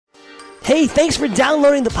Hey, thanks for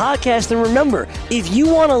downloading the podcast, and remember, if you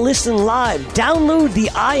want to listen live, download the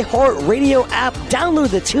iHeartRadio app,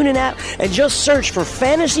 download the TuneIn app, and just search for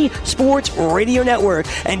Fantasy Sports Radio Network,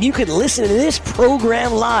 and you can listen to this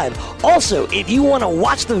program live. Also, if you want to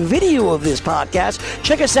watch the video of this podcast,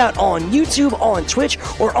 check us out on YouTube, on Twitch,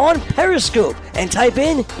 or on Periscope, and type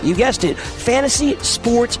in, you guessed it, Fantasy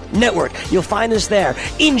Sports Network. You'll find us there.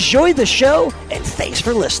 Enjoy the show, and thanks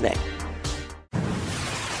for listening.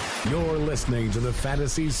 You're listening to the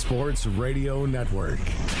Fantasy Sports Radio Network.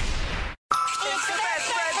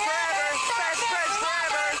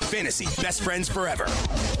 Fantasy Best Friends Forever.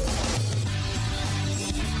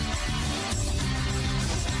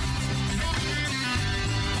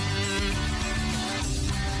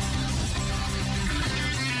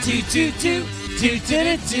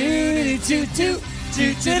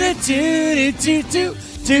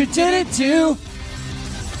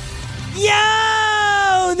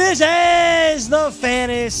 Yo, this is the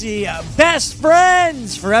Fantasy Best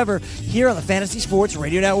Friends Forever here on the Fantasy Sports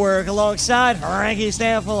Radio Network alongside Frankie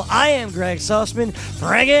Stanfield. I am Greg Sussman.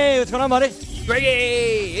 Frankie, what's going on, buddy?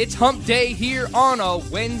 Greggy, it's hump day here on a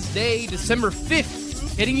Wednesday, December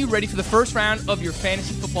 5th, getting you ready for the first round of your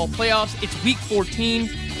fantasy football playoffs. It's week 14.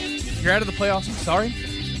 If you're out of the playoffs, I'm sorry.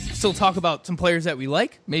 Still talk about some players that we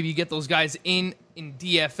like. Maybe you get those guys in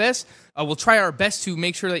DFS. We'll try our best to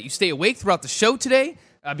make sure that you stay awake throughout the show today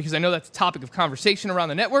because I know that's a topic of conversation around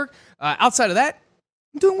the network. Outside of that,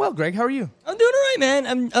 I'm doing well, Greg. How are you? I'm doing all right,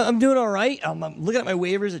 man. I'm doing all right. I'm looking at my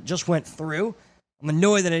waivers that just went through. I'm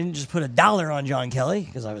annoyed that I didn't just put $1 on John Kelly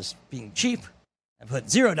because I was being cheap. I put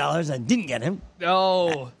 $0. I didn't get him.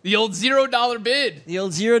 Oh, the old $0 bid. The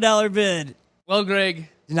old $0 bid. Well, Greg.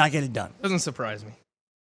 Did not get it done. Doesn't surprise me.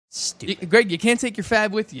 Stupid. Greg, you can't take your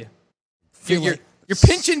fab with you. You're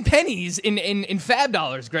pinching pennies in fab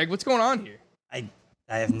dollars, Greg. What's going on here?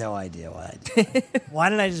 I have no idea why I did. Why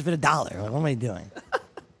didn't I just bid $1? Like, what am I doing?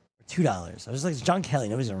 $2. I was like, it's John Kelly.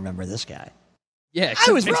 Nobody's going to remember this guy. Yeah,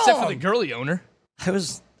 I was except wrong. for the girly owner. I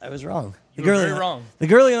was wrong. You were very wrong. The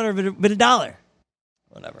girly owner bid $1.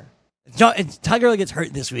 Whatever. If Ty Gurley gets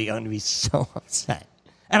hurt this week, I'm going to be so upset.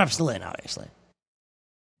 And I'm still in, obviously.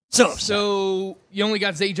 So you only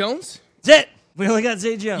got Zay Jones? That's it. We only got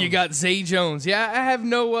Zay Jones. You got Zay Jones. Yeah, I have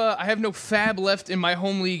no fab left in my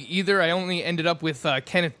home league either. I only ended up with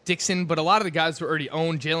Kenneth Dixon, but a lot of the guys were already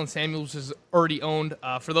owned. Jalen Samuels is already owned.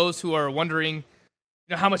 For those who are wondering,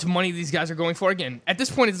 how much money these guys are going for, again, at this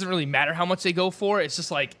point, it doesn't really matter how much they go for. It's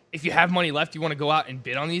just like, if you have money left, you want to go out and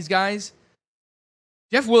bid on these guys.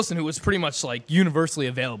 Jeff Wilson, who was pretty much like universally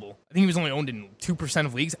available. I think he was only owned in 2%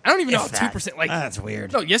 of leagues. I don't even know how 2%. Like that's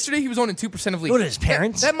weird. No, yesterday he was owned in 2% of leagues. What are his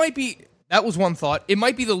parents? That might be. That was one thought. It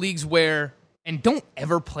might be the leagues where, and don't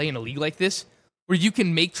ever play in a league like this, where you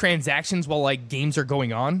can make transactions while like games are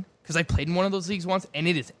going on. Because I played in one of those leagues once, and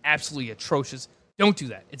it is absolutely atrocious. Don't do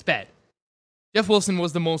that. It's bad. Jeff Wilson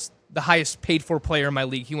was the highest paid for player in my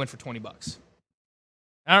league. He went for $20.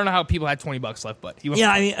 I don't know how people had $20 left, but he went.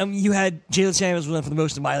 Yeah, I mean, you had Jalen Samuels went for the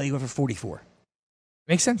most in my league. Went for $44.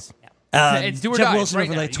 Makes sense. Yeah. It's do or Jeff die Wilson right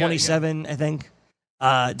went for now. like 27, I think.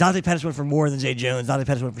 Dante Pettis went for more than Zay Jones. Dante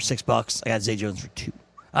Pettis went for $6. I got Zay Jones for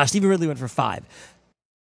 $2. Stephen Ridley went for $5.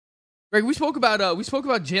 Greg, we spoke about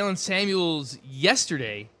Jalen Samuels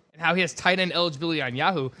yesterday and how he has tight end eligibility on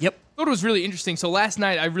Yahoo. Yep. Thought it was really interesting. So last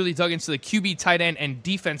night I really dug into the QB, tight end, and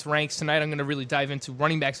defense ranks. Tonight I'm going to really dive into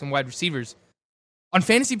running backs and wide receivers. On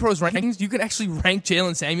Fantasy Pros rankings, you can actually rank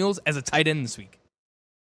Jalen Samuels as a tight end this week.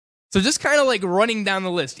 So just kind of like running down the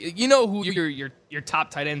list. You know who your top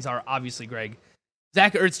tight ends are, obviously, Greg.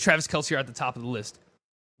 Zach Ertz, Travis Kelce are at the top of the list.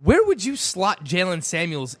 Where would you slot Jalen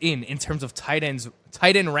Samuels in terms of tight end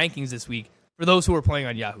rankings this week for those who are playing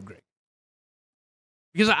on Yahoo, Greg?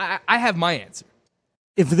 Because I have my answer.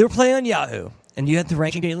 If they're playing on Yahoo and you had to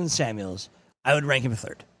rank Jalen Samuels, I would rank him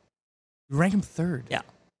third. You rank him third? Yeah.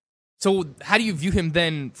 So how do you view him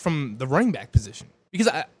then from the running back position? Because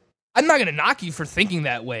I'm not going to knock you for thinking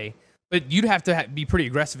that way, but you'd have to be pretty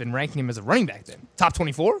aggressive in ranking him as a running back then. Top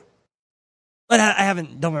 24? But I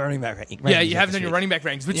haven't done my running back ranking. Yeah, you haven't done your running back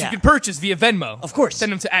rankings, which Yeah. you can purchase via Venmo. Of course.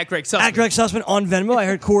 Send them to @GregSussman. At Greg Sussman on Venmo. I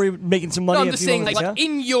heard Corey making some money. No, I'm a just few saying, moments like ago.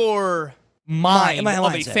 in your mind In my of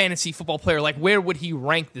a mindset. fantasy football player, like where would he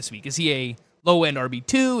rank this week? Is he a low-end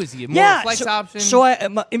RB2? Is he a more flex option? So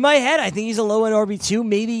in my head, I think he's a low-end RB2,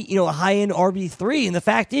 maybe a high-end RB3. And the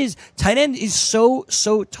fact is, tight end is so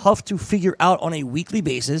tough to figure out on a weekly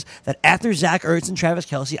basis that after Zach Ertz and Travis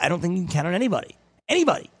Kelce, I don't think you can count on anybody,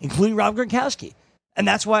 including Rob Gronkowski. And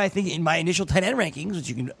that's why I think in my initial tight end rankings, which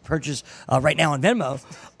you can purchase right now on Venmo,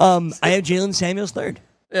 I have Jalen Samuels third.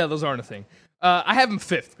 Yeah, those aren't a thing. I have him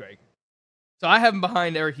fifth, Greg. So I have him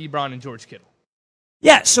behind Eric Ebron and George Kittle.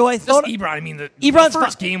 Yeah, so I thought... Just Ebron, I mean, the Ebron's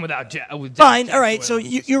first fine. game without Jack. Fine, all right, so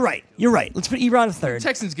you're right. You're right. Let's put Ebron at third.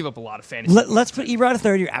 Texans give up a lot of fantasy. Let's put Ebron at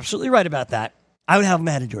third. You're absolutely right about that. I would have him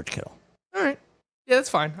ahead of George Kittle. All right. Yeah, that's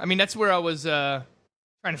fine. I mean, that's where I was trying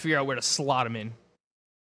to figure out where to slot him in.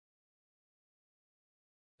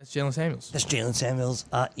 That's Jalen Samuels. That's Jalen Samuels,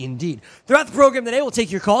 indeed. Throughout the program today, we'll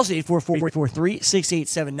take your calls,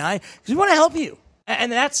 844-443-6879, because we want to help you.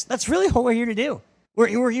 And that's really what we're here to do.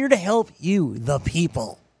 We're here to help you, the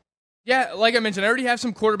people. Yeah, like I mentioned, I already have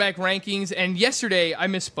some quarterback rankings, and yesterday I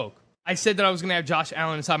misspoke. I said that I was going to have Josh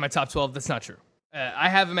Allen inside my top 12. That's not true. I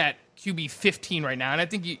have him at QB 15 right now, and I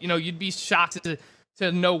think you'd be shocked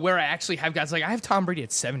to know where I actually have guys. Like, I have Tom Brady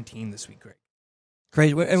at 17 this week, Greg.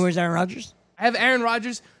 Crazy. And where's Aaron Rodgers? I have Aaron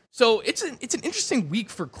Rodgers. So it's an interesting week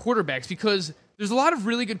for quarterbacks because there's a lot of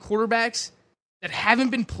really good quarterbacks that haven't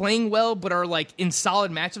been playing well but are like in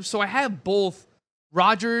solid matchups. So I have both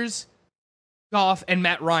Rodgers, Goff, and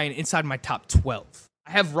Matt Ryan inside my top 12.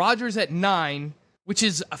 I have Rodgers at 9, which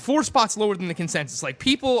is 4 spots lower than the consensus. Like,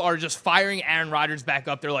 people are just firing Aaron Rodgers back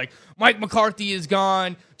up. They're like, Mike McCarthy is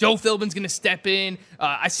gone. Joe Philbin's going to step in.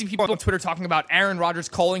 I see people on Twitter talking about Aaron Rodgers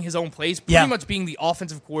calling his own plays, pretty much being the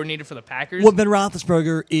offensive coordinator for the Packers. What Ben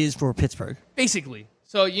Roethlisberger is for Pittsburgh. Basically.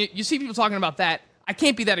 So you see people talking about that. I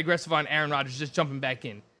can't be that aggressive on Aaron Rodgers just jumping back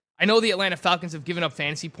in. I know the Atlanta Falcons have given up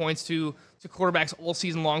fantasy points to quarterbacks all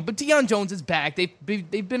season long, but Deion Jones is back.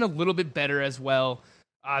 They've been a little bit better as well.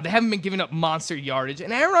 They haven't been giving up monster yardage,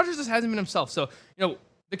 and Aaron Rodgers just hasn't been himself. So,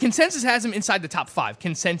 the consensus has him inside the top 5.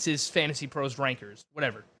 Consensus, Fantasy Pros, rankers,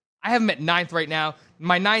 whatever. I have him at 9th right now.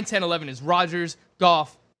 My 9, 10, 11 is Rodgers,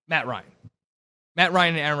 Goff, Matt Ryan. Matt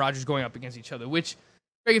Ryan and Aaron Rodgers going up against each other, which,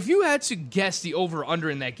 Greg, if you had to guess the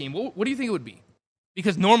over-under in that game, what do you think it would be?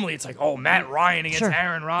 Because normally it's like, Matt Ryan against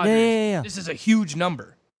Aaron Rodgers. Yeah. This is a huge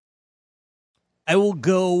number. I will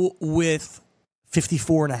go with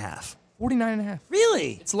 54.5. 49.5.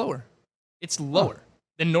 Really? It's lower. It's lower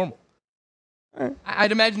than normal. Right.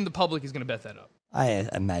 I'd imagine the public is going to bet that up. I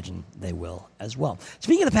imagine they will as well.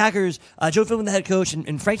 Speaking of the Packers, Joe Philbin, the head coach,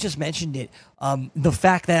 and Frank just mentioned it, the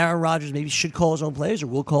fact that Aaron Rodgers maybe should call his own plays or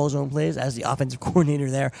will call his own plays as the offensive coordinator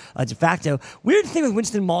there de facto. Weird thing with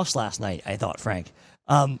Winston Moss last night, I thought, Frank.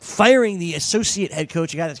 Firing the associate head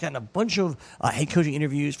coach, a guy that's gotten a bunch of head coaching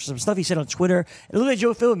interviews for some stuff he said on Twitter, and look at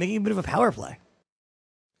Joe Philbin making a bit of a power play.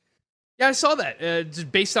 Yeah, I saw that.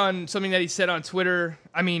 Just based on something that he said on Twitter,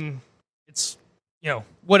 I mean, it's,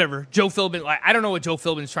 whatever. Joe Philbin, I don't know what Joe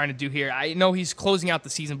Philbin's trying to do here. I know he's closing out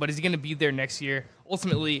the season, but is he going to be there next year?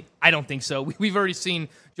 Ultimately, I don't think so. We've already seen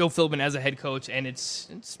Joe Philbin as a head coach, and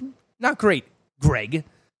it's not great, Greg.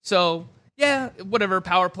 So, yeah, whatever,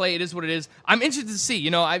 power play, it is what it is. I'm interested to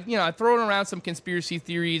see. I've thrown around some conspiracy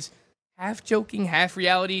theories, half joking, half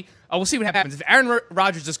reality. We'll see what happens. If Aaron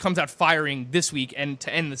Rodgers just comes out firing this week and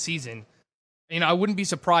to end the season, I wouldn't be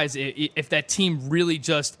surprised if that team really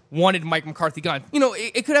just wanted Mike McCarthy gone.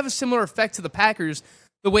 It could have a similar effect to the Packers,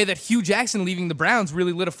 the way that Hugh Jackson leaving the Browns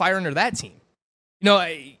really lit a fire under that team.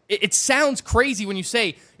 It sounds crazy when you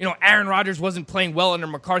say, Aaron Rodgers wasn't playing well under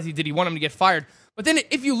McCarthy. Did he want him to get fired? But then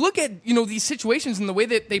if you look at, these situations and the way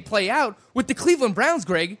that they play out with the Cleveland Browns,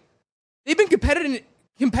 Greg, they've been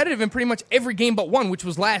competitive in pretty much every game but one, which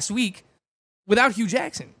was last week, without Hugh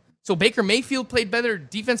Jackson. So Baker Mayfield played better,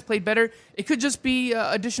 defense played better. It could just be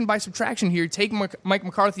addition by subtraction here. Take Mike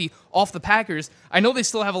McCarthy off the Packers. I know they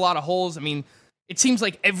still have a lot of holes. I mean, it seems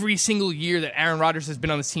like every single year that Aaron Rodgers has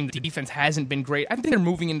been on this team, the defense hasn't been great. I think they're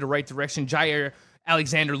moving in the right direction. Jair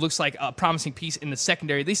Alexander looks like a promising piece in the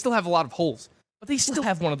secondary. They still have a lot of holes, but they still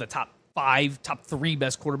have one of the top 5, top 3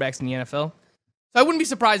 best quarterbacks in the NFL. So I wouldn't be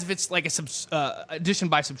surprised if it's like a addition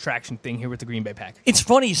by subtraction thing here with the Green Bay Packers. It's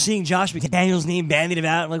funny seeing Josh McDaniels' name bandied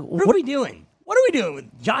about. I'm like, what are we doing? What are we doing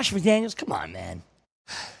with Josh McDaniels? Come on, man.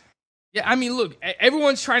 Yeah, I mean, look,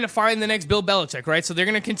 everyone's trying to find the next Bill Belichick, right? So they're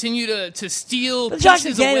going to continue to steal the Josh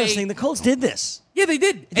pieces McDaniels away. thing, the Colts did this. Yeah, they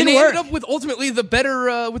did. And they ended up with ultimately the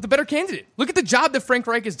better candidate. Look at the job that Frank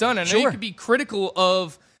Reich has done. I know you could be critical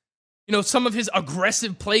of some of his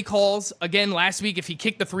aggressive play calls. Again, last week, if he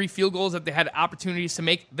kicked the 3 field goals that they had opportunities to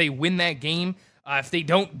make, they win that game. If they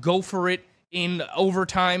don't go for it in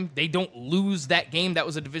overtime, they don't lose that game. That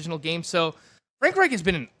was a divisional game. So Frank Reich has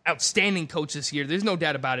been an outstanding coach this year. There's no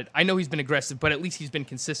doubt about it. I know he's been aggressive, but at least he's been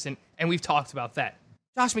consistent, and we've talked about that.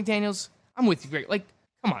 Josh McDaniels, I'm with you, Greg.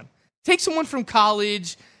 Come on. Take someone from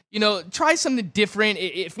college. Try something different.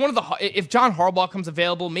 If John Harbaugh comes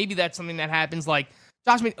available, maybe that's something that happens.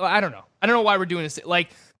 Josh, I don't know. I don't know why we're doing this.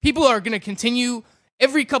 People are going to continue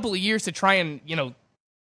every couple of years to try and,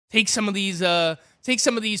 take some of these take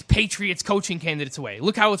some of these Patriots coaching candidates away.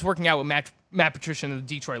 Look how it's working out with Matt Patricia and the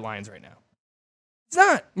Detroit Lions right now. It's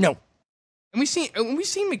not. No. And we've seen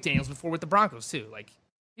McDaniels before with the Broncos too. Like,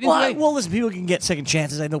 he didn't play. Well, listen, people can get second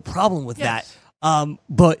chances. I have no problem with Yes. that.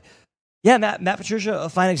 But yeah, Matt Patricia, a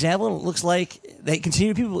fine example. And it looks like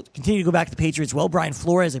people continue to go back to the Patriots. Well, Brian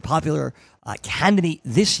Flores, a popular candidate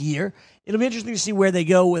this year. It'll be interesting to see where they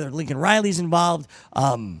go, whether Lincoln Riley's involved.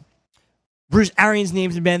 Bruce Arians'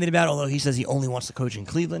 name's been bandied about, although he says he only wants to coach in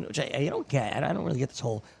Cleveland, which I don't get. I don't really get this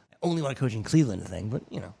whole I only want to coach in Cleveland thing, but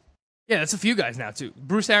Yeah, that's a few guys now, too.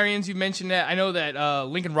 Bruce Arians, you mentioned that. I know that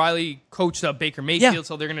Lincoln Riley coached Baker Mayfield,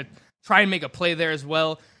 so they're going to try and make a play there as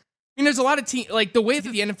well. I mean, there's a lot of teams, like the way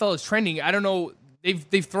that the NFL is trending, I don't know,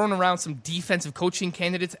 they've thrown around some defensive coaching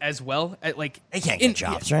candidates as well. They can't get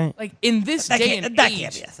jobs, right? Like, in this day and that age,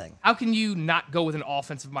 can't be a thing. How can you not go with an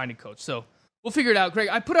offensive-minded coach? So we'll figure it out. Greg,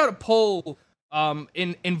 I put out a poll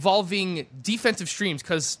involving defensive streams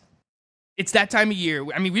because it's that time of year.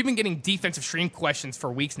 I mean, we've been getting defensive stream questions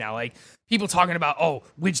for weeks now. Like, people talking about,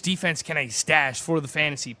 which defense can I stash for the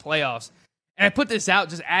fantasy playoffs? And I put this out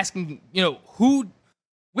just asking,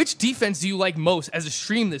 which defense do you like most as a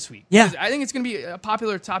stream this week? Yeah. Because I think it's going to be a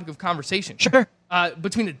popular topic of conversation. Sure.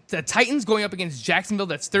 Between the Titans going up against Jacksonville,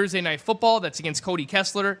 that's Thursday Night Football. That's against Cody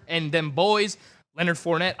Kessler and them boys. Leonard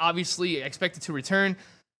Fournette, obviously expected to return.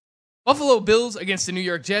 Buffalo Bills against the New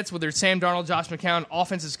York Jets with their Sam Darnold, Josh McCown.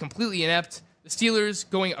 Offense is completely inept. The Steelers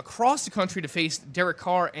going across the country to face Derek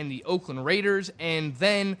Carr and the Oakland Raiders. And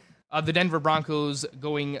then the Denver Broncos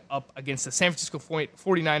going up against the San Francisco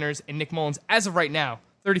 49ers and Nick Mullins. As of right now,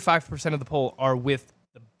 35% of the poll are with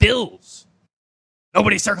the Bills.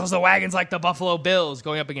 Nobody circles the wagons like the Buffalo Bills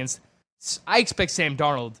going up against, I expect, Sam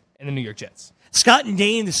Darnold and the New York Jets. Scott and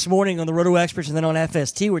Dane this morning on the Roto Experts and then on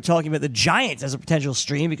FST, we're talking about the Giants as a potential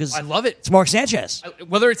stream because I love it. It's Mark Sanchez.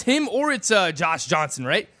 Whether it's him or it's Josh Johnson,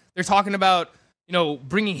 right? They're talking about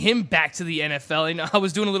bringing him back to the NFL. And I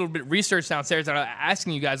was doing a little bit of research downstairs and I was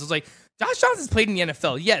asking you guys. I was like, Josh Johnson's played in the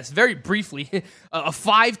NFL. Yes, very briefly. A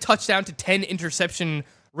 5 touchdown to 10 interception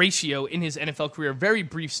ratio in his NFL career. Very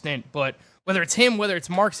brief stint. But whether it's him, whether it's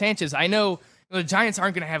Mark Sanchez, I know the Giants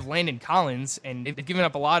aren't going to have Landon Collins, and they've given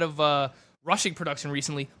up a lot of rushing production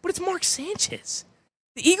recently. But it's Mark Sanchez.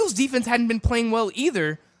 The Eagles' defense hadn't been playing well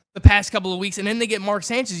either the past couple of weeks, and then they get Mark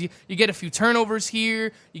Sanchez. You get a few turnovers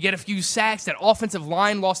here. You get a few sacks. That offensive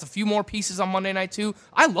line lost a few more pieces on Monday night, too.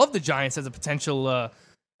 I love the Giants as a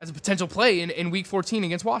potential play in Week 14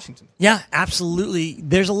 against Washington. Yeah, absolutely.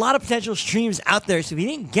 There's a lot of potential streams out there, so if you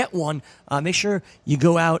didn't get one, make sure you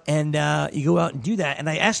go out and do that. And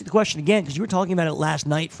I asked you the question again because you were talking about it last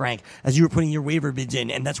night, Frank, as you were putting your waiver bids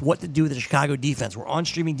in, and that's what to do with the Chicago defense. We're on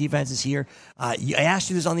streaming defenses here. I asked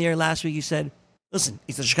you this on the air last week. You said, listen,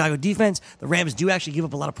 it's the Chicago defense. The Rams do actually give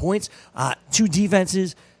up a lot of points. 2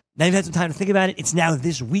 defenses. Now you've had some time to think about it. It's now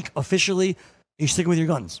this week officially. You're sticking with your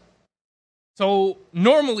guns. So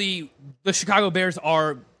normally the Chicago Bears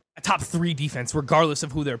are a top 3 defense regardless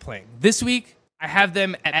of who they're playing. This week, I have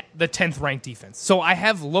them at the 10th ranked defense. So I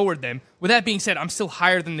have lowered them. With that being said, I'm still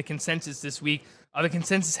higher than the consensus this week. The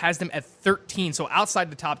consensus has them at 13, so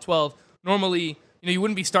outside the top 12. Normally, you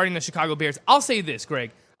wouldn't be starting the Chicago Bears. I'll say this,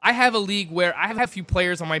 Greg. I have a league where I have a few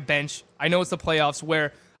players on my bench. I know it's the playoffs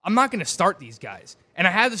where I'm not going to start these guys. And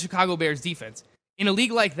I have the Chicago Bears defense. In a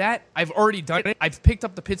league like that, I've already done it. I've picked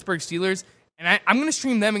up the Pittsburgh Steelers, and I'm going to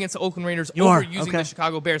stream them against the Oakland Raiders using the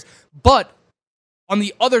Chicago Bears. But on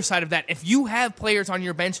the other side of that, if you have players on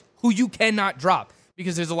your bench who you cannot drop,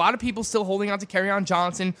 because there's a lot of people still holding on to Kerryon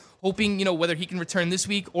Johnson, hoping, whether he can return this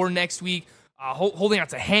week or next week, holding on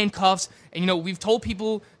to handcuffs. And, we've told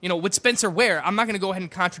people, with Spencer Ware, I'm not going to go ahead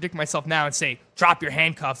and contradict myself now and say, drop your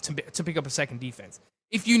handcuffs to pick up a second defense.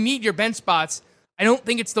 If you need your bench spots, I don't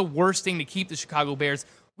think it's the worst thing to keep the Chicago Bears.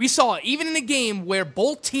 We saw, even in a game where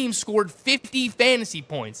both teams scored 50 fantasy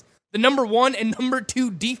points, the number 1 and number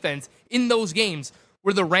 2 defense in those games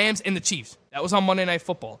were the Rams and the Chiefs. That was on Monday Night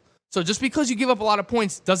Football. So just because you give up a lot of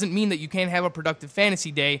points doesn't mean that you can't have a productive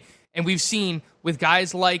fantasy day. And we've seen with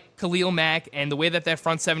guys like Khalil Mack and the way that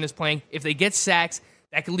front 7 is playing, if they get sacks,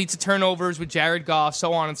 that could lead to turnovers with Jared Goff,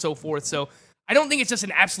 so on and so forth. So I don't think it's just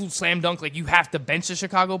an absolute slam dunk like you have to bench the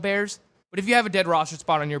Chicago Bears. But if you have a dead roster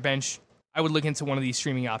spot on your bench, I would look into one of these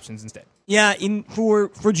streaming options instead. Yeah, for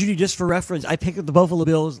Judy, just for reference, I picked up the Buffalo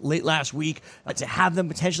Bills late last week to have them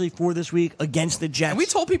potentially for this week against the Jets. And we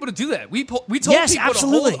told people to do that. We told people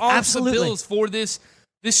absolutely, to hold on to the Bills for this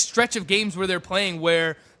stretch of games where they're playing.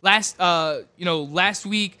 Where last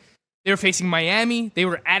week they were facing Miami, they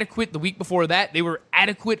were adequate. The week before that, they were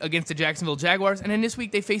adequate against the Jacksonville Jaguars, and then this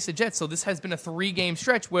week they faced the Jets. So this has been a 3-game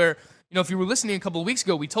stretch where if you were listening a couple of weeks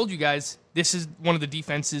ago, we told you guys this is one of the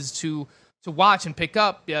defenses to watch and pick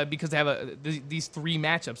up because they have these 3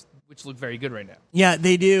 matchups, which look very good right now. Yeah,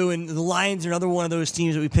 they do, and the Lions are another one of those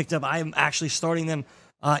teams that we picked up. I am actually starting them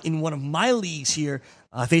in one of my leagues here,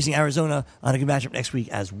 facing Arizona on a good matchup next week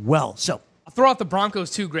as well. So I'll throw out the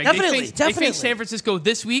Broncos too, Greg. Definitely. They face San Francisco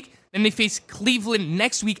this week, then they face Cleveland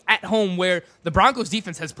next week at home, where the Broncos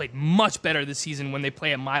defense has played much better this season when they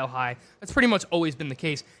play at Mile High. That's pretty much always been the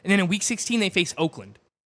case. And then in week 16, they face Oakland.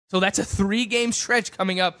 So that's a 3-game stretch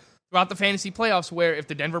coming up throughout the fantasy playoffs where if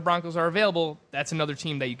the Denver Broncos are available, that's another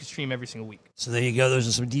team that you can stream every single week. So there you go. Those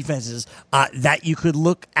are some defenses that you could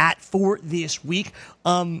look at for this week.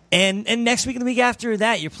 And next week and the week after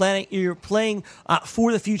that, you're playing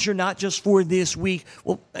for the future, not just for this week.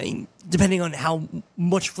 Well, I mean, depending on how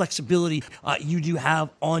much flexibility you do have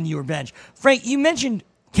on your bench. Frank, you mentioned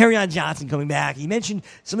Kerryon Johnson coming back. You mentioned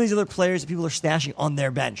some of these other players that people are stashing on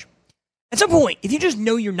their bench. At some point, if you just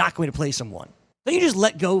know you're not going to play someone, don't you just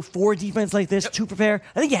let go for a defense like this to prepare?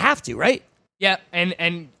 I think you have to, right? Yeah,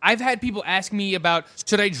 and I've had people ask me about,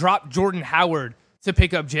 should I drop Jordan Howard to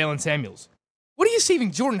pick up Jalen Samuels? What are you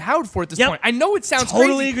saving Jordan Howard for at this point? I know it sounds crazy.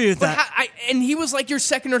 Totally agree with that. And he was like your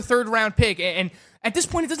 2nd or 3rd round pick, and at this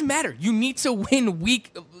point, it doesn't matter. You need to win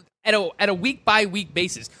at a week-by-week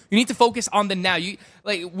basis. You need to focus on the now.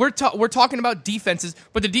 We're talking about defenses,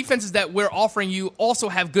 but the defenses that we're offering you also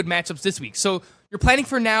have good matchups this week. So you're planning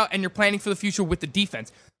for now, and you're planning for the future with the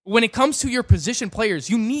defense. When it comes to your position players,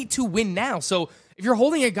 you need to win now. So if you're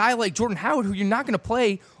holding a guy like Jordan Howard, who you're not going to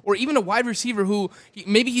play, or even a wide receiver who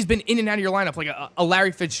maybe he's been in and out of your lineup, like a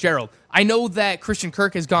Larry Fitzgerald. I know that Christian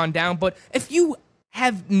Kirk has gone down, but if you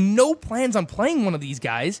have no plans on playing one of these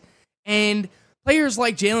guys, and players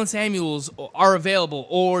like Jalen Samuels are available,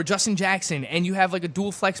 or Justin Jackson, and you have like a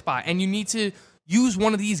dual flex spot, and you need to use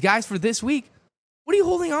one of these guys for this week, what are you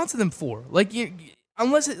holding on to them for?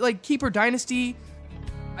 Unless it's keeper dynasty,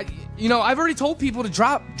 I've already told people to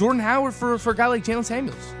drop Jordan Howard for a guy like Jalen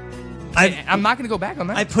Samuels. I'm not going to go back on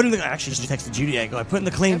that. I actually just texted Judy. I put in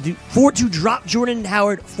the claim to drop Jordan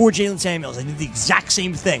Howard for Jalen Samuels. I did the exact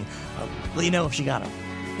same thing. I'll let you know if she got him.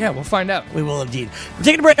 Yeah, we'll find out. We will indeed. We're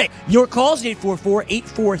taking a break. Your calls,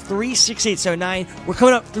 844-843-6879. We're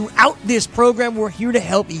coming up throughout this program. We're here to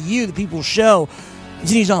help you, the People's Show.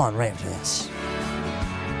 Continues on right after this.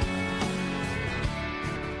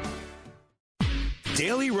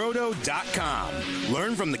 DailyRoto.com.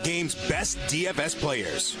 Learn from the game's best DFS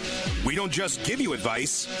players. We don't just give you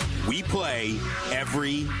advice, we play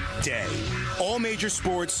every day. All major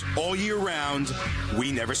sports, all year round,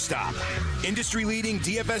 we never stop. Industry-leading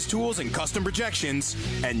DFS tools and custom projections,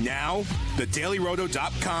 and now, the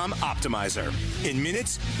DailyRoto.com Optimizer. In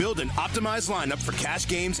minutes, build an optimized lineup for cash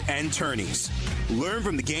games and tourneys. Learn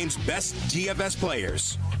from the game's best DFS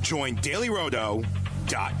players. Join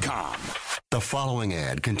DailyRoto.com. The following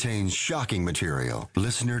ad contains shocking material.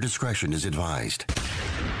 Listener discretion is advised.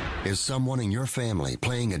 Is someone in your family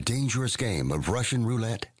playing a dangerous game of Russian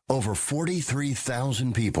roulette? Over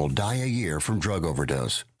 43,000 people die a year from drug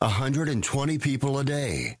overdose. 120 people a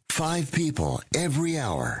day. 5 people every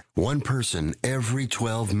hour. 1 person every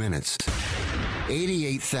 12 minutes.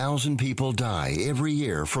 88,000 people die every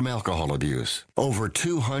year from alcohol abuse. Over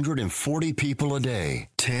 240 people a day.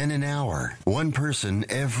 10 an hour. 1 person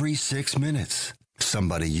every 6 minutes.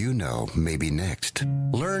 Somebody you know may be next.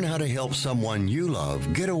 Learn how to help someone you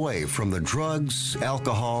love get away from the drugs,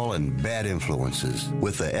 alcohol, and bad influences.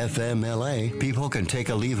 With the FMLA, people can take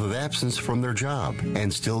a leave of absence from their job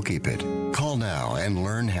and still keep it. Call now and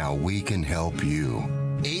learn how we can help you.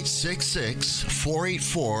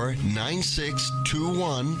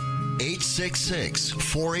 866-484-9621.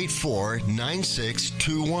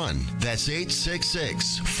 866-484-9621. That's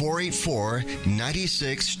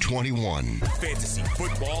 866-484-9621. Fantasy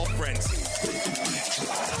Football Frenzy.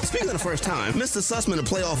 Speaking of the first time, Mr. Sussman, a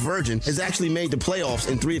playoff virgin, has actually made the playoffs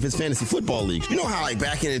in 3 of his fantasy football leagues. You know how,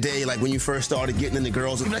 back in the day, when you first started getting into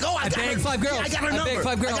girls, you'd be like, oh, I got 5 girls. I got her number.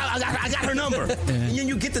 I got her number. And then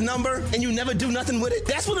you get the number, and you never do nothing with it.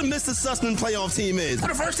 That's what a Mr. Sussman playoff team is. For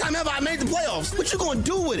the first time ever, I made the playoffs. What you going to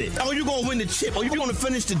do with it? Oh, you going to win the chip, or you going to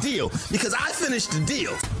finish the deal? Because I finished the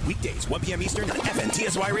deal. Weekdays, 1 p.m. Eastern on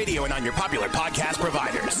FNTSY Radio and on your popular podcast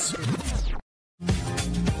providers.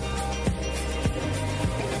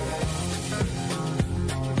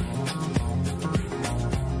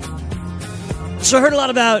 So I heard a lot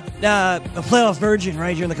about a playoff virgin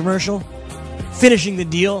right during the commercial, finishing the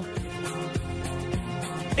deal.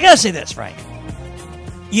 I gotta say this, Frank.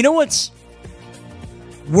 You know what's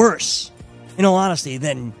worse, in all honesty,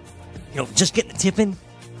 than just getting the tip in?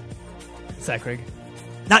 What's that, Craig?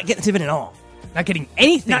 Not getting the tip in at all. Not getting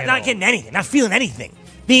anything. Not getting anything. Not feeling anything.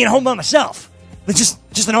 Being at home by myself with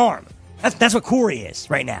just an arm. That's what Corey is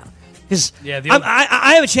right now. Because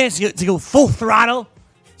I have a chance to go full throttle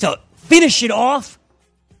to finish it off.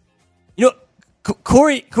 You know,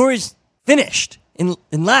 Corey's finished in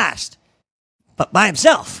last, but by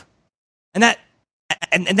himself, and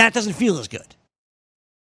that doesn't feel as good.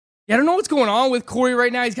 Yeah, I don't know what's going on with Corey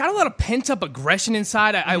right now. He's got a lot of pent-up aggression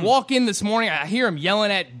inside. I walk in this morning, I hear him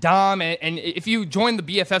yelling at Dom, and if you joined the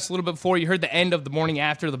BFFs a little bit before, you heard the end of the morning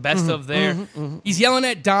after, the best of there. He's yelling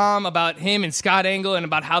at Dom about him and Scott Engel and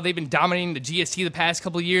about how they've been dominating the GST the past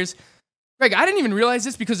couple of years. Greg, I didn't even realize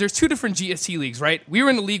this because there's two different GST leagues, right? We were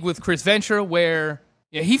in the league with Chris Ventura where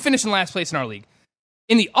he finished in last place in our league.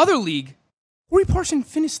 In the other league, Corey Parson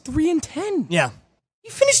finished 3-10. Yeah. He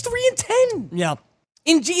finished 3-10. Yeah.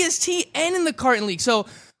 In GST and in the Carton League. So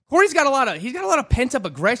Corey's got a lot of pent-up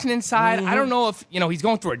aggression inside. I don't know if, he's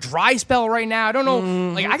going through a dry spell right now. I don't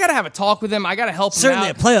know. I got to have a talk with him. I got to help him Certainly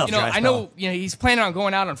out. Certainly a playoff dry spell. I know, he's planning on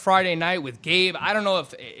going out on Friday night with Gabe. I don't know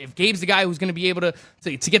if Gabe's the guy who's going to be able to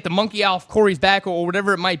get the monkey off Corey's back or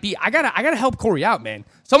whatever it might be. I got to help Corey out, man.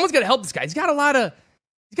 Someone's got to help this guy. He's got a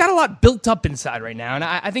lot built up inside right now, and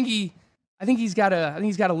I think he's got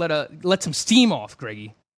to let some steam off,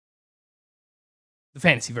 Greggy. The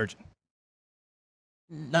fantasy virgin.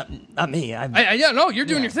 Not me. You're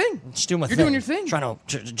doing your thing. Just doing my thing. You're doing your thing. Trying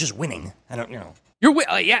to just winning. I don't. Yeah.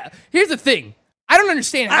 Here's the thing. I don't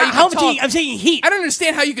understand how you can talk. I'm taking heat. I don't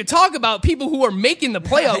understand how you could talk about people who are making the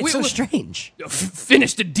playoff. It's so strange.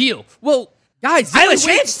 Finish the deal. Well, guys, I have a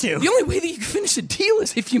chance to. The only way that you can finish a deal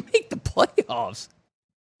is if you make the playoffs.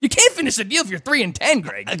 You can't finish a deal if you're 3-10,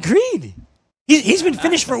 Greg. Agreed. He's been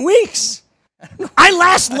finished for weeks. I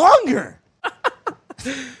last longer.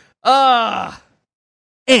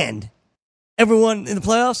 And everyone in the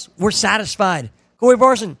playoffs, we're satisfied. Corey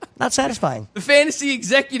Parson, not satisfying. The fantasy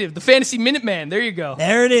executive, the fantasy Minuteman. There you go.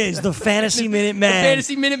 There it is, the fantasy Minuteman. The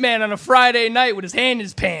fantasy Minuteman on a Friday night with his hand in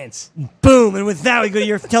his pants. Boom. And with that, we go to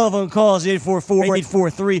your telephone calls,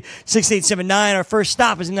 844-843-6879. Our first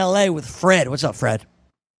stop is in L.A. with Fred. What's up, Fred?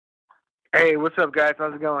 Hey, what's up, guys?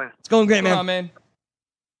 How's it going? It's going great, man. Come on, man.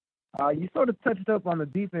 You sort of touched up on the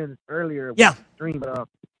defense earlier. Yeah. With the stream, but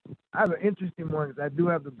I have an interesting one because I do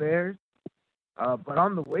have the Bears. But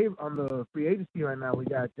on the free agency right now, we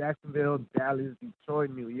got Jacksonville, Dallas,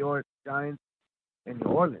 Detroit, New York, Giants, and New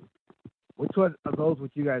Orleans. Which one of those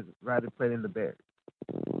would you guys rather play than the Bears?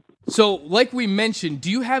 So, like we mentioned, do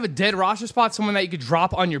you have a dead roster spot, someone that you could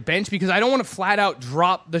drop on your bench? Because I don't want to flat out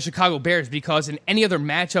drop the Chicago Bears because in any other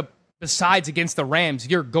matchup besides against the Rams,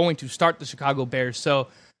 you're going to start the Chicago Bears. So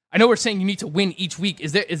I know we're saying you need to win each week.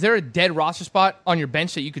 Is there a dead roster spot on your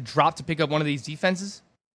bench that you could drop to pick up one of these defenses?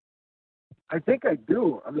 I think I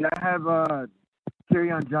do. I mean, I have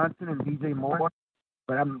Kerryon Johnson and DJ Moore,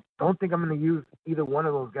 but I don't think I'm going to use either one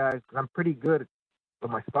of those guys because I'm pretty good with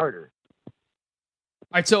my starters. All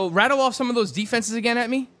right, so rattle off some of those defenses again at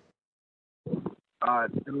me. The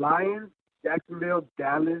Lions, Jacksonville,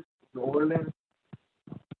 Dallas, New Orleans.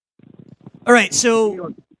 All right,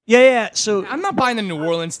 so yeah. So I'm not buying the New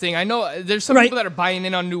Orleans thing. I know there's some people that are buying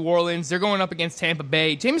in on New Orleans. They're going up against Tampa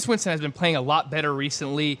Bay. Jameis Winston has been playing a lot better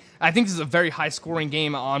recently. I think this is a very high-scoring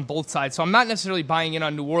game on both sides, so I'm not necessarily buying in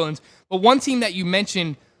on New Orleans. But one team that you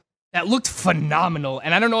mentioned that looked phenomenal,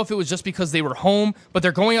 and I don't know if it was just because they were home, but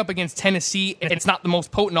they're going up against Tennessee, and it's not the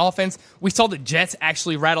most potent offense. We saw the Jets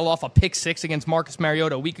actually rattle off a pick-6 against Marcus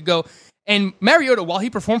Mariota a week ago. And Mariota, while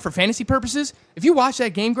he performed for fantasy purposes, if you watch that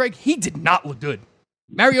game, Greg, he did not look good.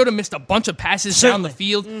 Mariota missed a bunch of passes down the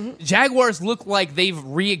field. Jaguars look like they've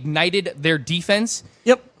reignited their defense.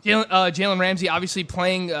 Yep. Jalen Ramsey obviously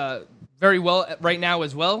playing very well right now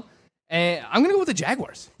as well. And I'm going to go with the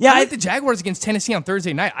Jaguars. Yeah, I like the Jaguars against Tennessee on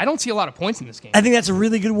Thursday night. I don't see a lot of points in this game. I think that's a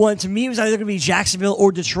really good one. To me, it was either going to be Jacksonville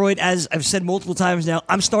or Detroit. As I've said multiple times now,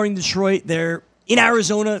 I'm starting Detroit. They're in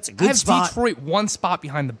Arizona. It's a good spot. I have Detroit one spot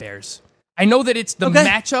behind the Bears. I know that it's the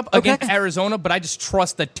matchup against Arizona, but I just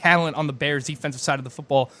trust the talent on the Bears' defensive side of the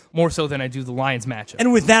football more so than I do the Lions matchup.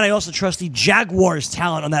 And with that, I also trust the Jaguars'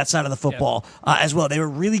 talent on that side of the football as well. They were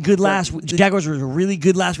really good last week. The Jaguars were really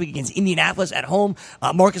good last week against Indianapolis at home.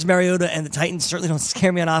 Marcus Mariota and the Titans certainly don't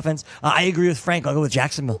scare me on offense. I agree with Frank. I'll go with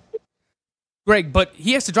Jacksonville. Greg, but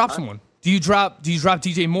he has to drop someone. Do you drop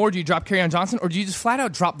DJ Moore? Do you drop Kerryon Johnson? Or do you just flat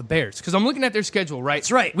out drop the Bears? Because I'm looking at their schedule, right?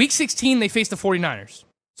 That's right. Week 16, they face the 49ers.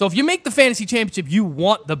 So if you make the fantasy championship, you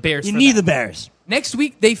want the Bears. You need the Bears. Next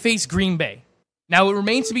week, they face Green Bay. Now, it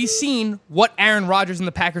remains to be seen what Aaron Rodgers and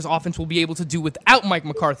the Packers offense will be able to do without Mike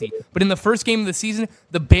McCarthy. But in the first game of the season,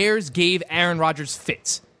 the Bears gave Aaron Rodgers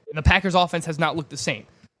fits. And the Packers offense has not looked the same.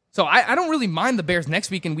 So I don't really mind the Bears next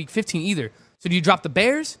week in week 15 either. So do you drop the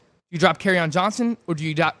Bears? Do you drop Kerryon Johnson? Or do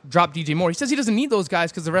you drop DJ Moore? He says he doesn't need those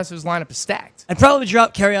guys because the rest of his lineup is stacked. I'd probably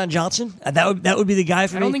drop Kerryon Johnson. That would be the guy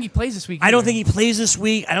for me. I don't think he plays this week. I don't think he plays this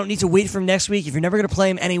week. I don't need to wait for him next week. If you're never going to play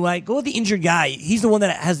him anyway, go with the injured guy. He's the one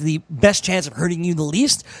that has the best chance of hurting you the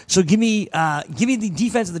least. So give me the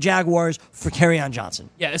defense of the Jaguars for Kerryon Johnson.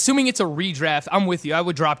 Yeah, assuming it's a redraft, I'm with you. I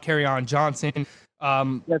would drop Kerryon Johnson.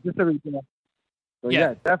 Yeah, just a redraft. So,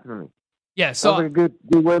 yeah, definitely. Yeah, so sounds like a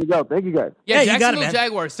good way to go. Thank you guys. Yeah, you got it, Jacksonville man.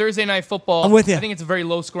 Jaguars, Thursday Night Football. I'm with you. I think it's a very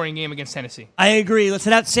low-scoring game against Tennessee. I agree. Let's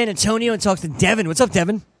head out to San Antonio and talk to Devin. What's up,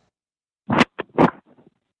 Devin?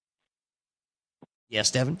 Yes,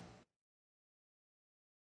 Devin?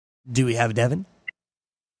 Do we have Devin?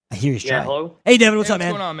 I hear he's trying. Hello? Hey, Devin, what's up,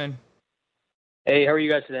 man? What's going on, man? Hey, how are you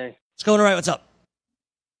guys today? What's going all right? What's up?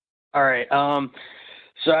 All right.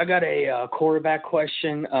 So I got a quarterback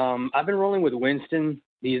question. I've been rolling with Winston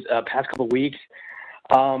these past couple of weeks,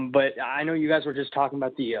 but I know you guys were just talking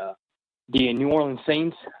about the New Orleans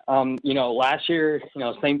Saints. Last year,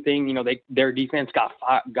 same thing. Their defense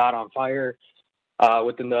got on fire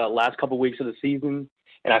within the last couple of weeks of the season,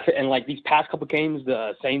 and like these past couple of games,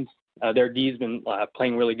 the Saints, their D's been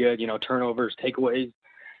playing really good. Turnovers, takeaways.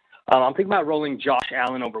 I'm thinking about rolling Josh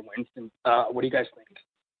Allen over Winston. What do you guys think?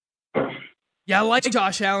 Yeah, I like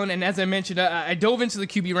Josh Allen, and as I mentioned, I dove into the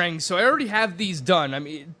QB ranks, so I already have these done. I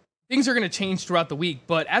mean, things are going to change throughout the week,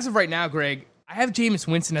 but as of right now, Greg, I have Jameis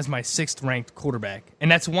Winston as my 6th-ranked quarterback,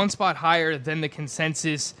 and that's one spot higher than the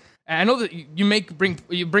consensus. And I know that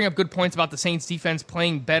you bring up good points about the Saints defense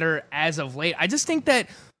playing better as of late. I just think that,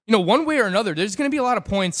 one way or another, there's going to be a lot of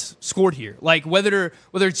points scored here. Like whether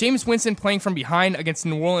it's Jameis Winston playing from behind against the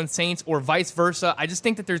New Orleans Saints or vice versa, I just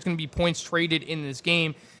think that there's going to be points traded in this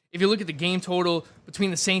game. If you look at the game total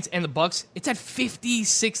between the Saints and the Bucs, it's at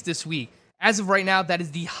 56 this week. As of right now, that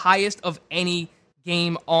is the highest of any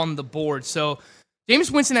game on the board. So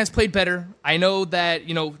Jameis Winston has played better. I know that,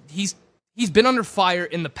 he's been under fire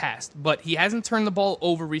in the past, but he hasn't turned the ball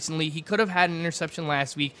over recently. He could have had an interception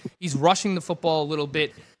last week. He's rushing the football a little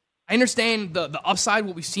bit. I understand the upside,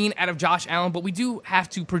 what we've seen out of Josh Allen, but we do have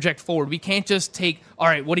to project forward. We can't just take, all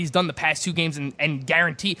right, what he's done the past 2 games and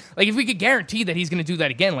guarantee. Like, if we could guarantee that he's going to do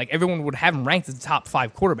that again, like, everyone would have him ranked as the top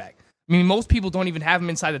 5 quarterback. I mean, most people don't even have him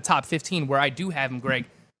inside the top 15, where I do have him, Greg.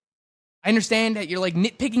 I understand that you're,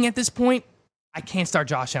 nitpicking at this point. I can't start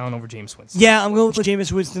Josh Allen over Jameis Winston. Yeah, I'm going with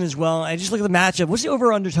Jameis Winston as well. I just look at the matchup. What's the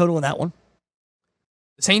over-under total in that one?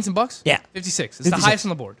 The Saints and Bucs? Yeah. 56. It's 56. the highest on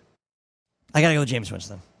the board. I got to go with Jameis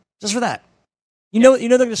Winston. Just for that. You know they're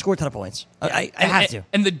going to score a ton of points. I have to.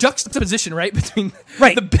 And the juxtaposition, right, between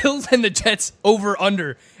the Bills and the Jets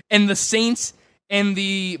over-under and the Saints and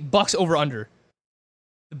the Bucs over-under.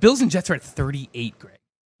 The Bills and Jets are at 38, Greg.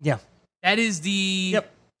 Yeah. That is the...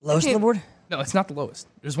 Lowest on the board? No, it's not the lowest.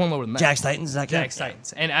 There's one lower than that. Jags Titans, is that good? Jags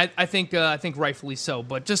Titans. And I think rightfully so.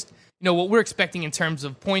 But just, what we're expecting in terms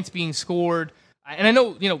of points being scored. And I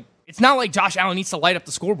know, it's not like Josh Allen needs to light up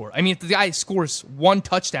the scoreboard. I mean, if the guy scores 1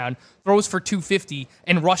 touchdown, throws for 250,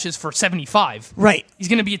 and rushes for 75, right, he's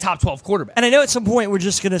going to be a top 12 quarterback. And I know at some point we're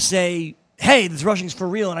just going to say, hey, this rushing's for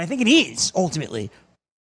real, and I think it is, ultimately.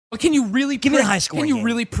 But can you really give me the high score? Can you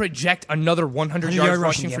really project another 100 yards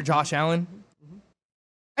rushing for Josh Allen?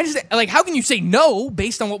 I just how can you say no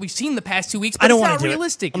based on what we've seen the past 2 weeks? But I don't it's want not to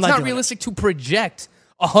realistic. It's not realistic to project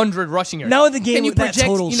 100 rushing yards. Now in the game can you with that project,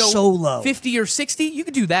 total so low, 50 or 60? You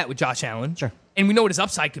could do that with Josh Allen. Sure. And we know what his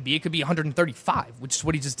upside could be. It could be 135, which is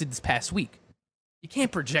what he just did this past week. You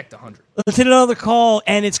can't project 100. Let's hit another call,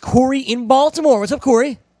 and it's Corey in Baltimore. What's up,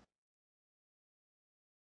 Corey?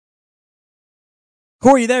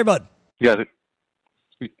 Corey, you there, bud? You guys,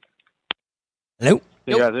 hello?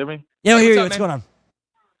 You guys hear me? Yeah, I hear you. up, What's man? going on?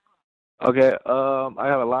 Okay, I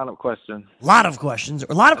have a lineup question. Lot of questions.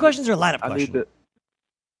 A lot of questions or a lineup I question? need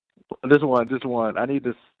this one. I need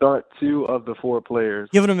to start 2 of the 4 players.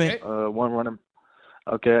 Give it to me. One running.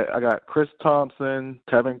 Okay, I got Chris Thompson,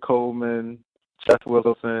 Tevin Coleman, Jeff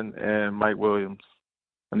Wilson, and Mike Williams.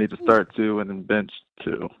 I need to start 2 and then bench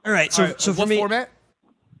 2. All right, so for what me, format?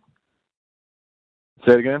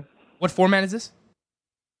 Say it again. What format is this?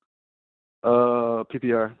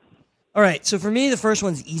 PPR. all right, so for me, the first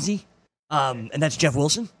one's easy, and that's Jeff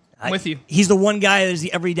Wilson. I'm with you. He's the one guy that is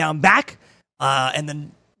the every down back, and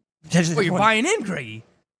then potentially. Well, you're buying in, Greggy.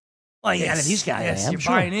 Well, yeah, these guys. Yes, I'm you're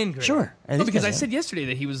sure. buying in, Greg. Sure. No, because I said yesterday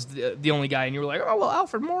that he was the only guy, and you were like, oh, well,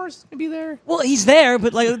 Alfred Morris is going to be there. Well, he's there,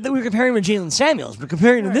 but we were comparing him with Jalen Samuels. But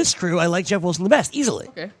comparing to this crew, I like Jeff Wilson the best, easily.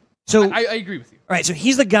 Okay. So I agree with you. All right, so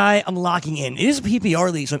he's the guy I'm locking in. It is a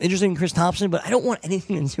PPR league, so I'm interested in Chris Thompson, but I don't want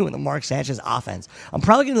anything to do with the Mark Sanchez offense. I'm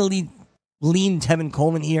probably going to lean Tevin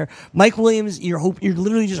Coleman here. Mike Williams, you're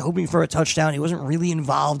literally just hoping for a touchdown. He wasn't really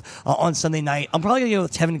involved on Sunday night. I'm probably going to go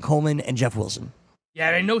with Tevin Coleman and Jeff Wilson. Yeah,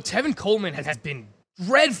 and I know Tevin Coleman has been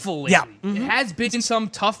dreadful lately. Yeah. It has been in some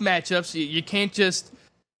tough matchups. You can't just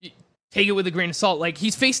take it with a grain of salt. Like,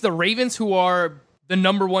 he's faced the Ravens, who are the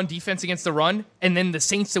number one defense against the run, and then the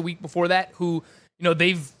Saints the week before that, who,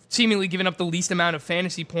 they've seemingly given up the least amount of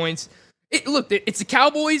fantasy points. It's the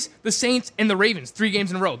Cowboys, the Saints, and the Ravens, 3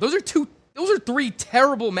 games in a row. Those are 3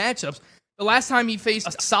 terrible matchups. The last time he faced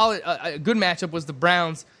a good matchup was the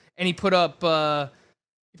Browns, and he put up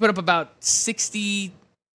about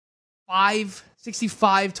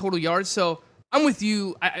 65 total yards. So I'm with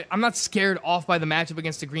you. I'm not scared off by the matchup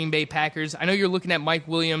against the Green Bay Packers. I know you're looking at Mike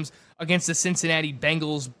Williams against the Cincinnati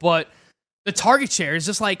Bengals, but the target share is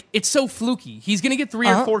just it's so fluky. He's going to get 3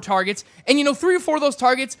 or 4 targets, and 3 or 4 of those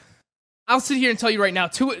targets, I'll sit here and tell you right now,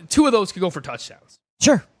 two of those could go for touchdowns.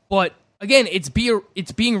 Sure. But again, it's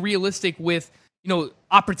being realistic with,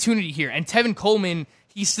 opportunity here. And Tevin Coleman,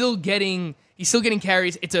 he's still getting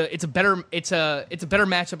carries. It's a better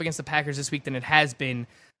matchup against the Packers this week than it has been.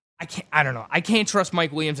 I don't know. I can't trust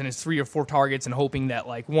Mike Williams and his 3 or 4 targets and hoping that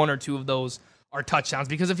 1 or 2 of those are touchdowns,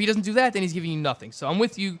 because if he doesn't do that, then he's giving you nothing. So I'm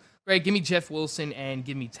with you, Greg. Give me Jeff Wilson and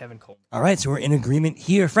give me Tevin Coleman. All right, so we're in agreement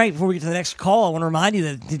here. Frank, before we get to the next call, I want to remind you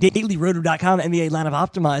that the DailyRoto.com NBA lineup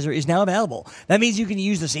optimizer is now available. That means you can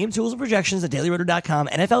use the same tools and projections that DailyRoto.com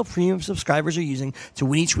NFL premium subscribers are using to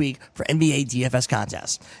win each week for NBA DFS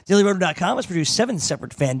contests. DailyRoto.com has produced 7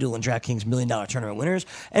 separate FanDuel and DraftKings $1 Million Tournament winners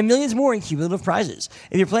and millions more in cumulative prizes.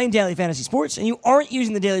 If you're playing daily fantasy sports and you aren't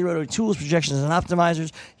using the Daily tools, projections, and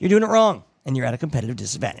optimizers, you're doing it wrong, and you're at a competitive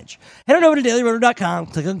disadvantage. Head on over to DailyRoto.com,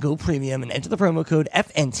 click on Go Premium, and enter the promo code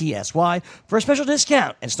FNTSY for a special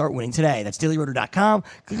discount and start winning today. That's DailyRoto.com,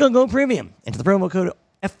 click on Go Premium, enter the promo code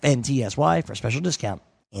FNTSY for a special discount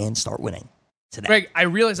and start winning today. Greg, I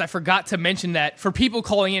realized I forgot to mention that for people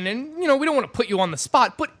calling in, and we don't want to put you on the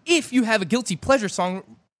spot, but if you have a guilty pleasure song,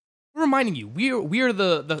 we're reminding you, we are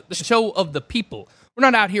the show of the people. We're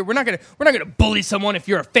not out here. We're not gonna bully someone if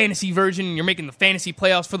you're a fantasy virgin and you're making the fantasy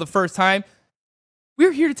playoffs for the first time.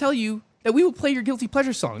 We're here to tell you that we will play your guilty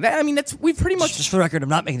pleasure song. We pretty much, just for the record, I'm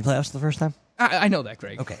not making the playoffs for the first time. I know that,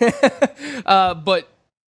 Greg. Okay. But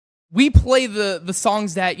we play the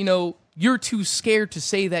songs that you're too scared to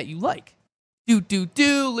say that you like.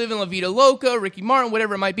 Living La Vida Loca, Ricky Martin,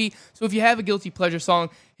 whatever it might be. So if you have a guilty pleasure song,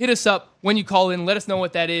 hit us up when you call in. Let us know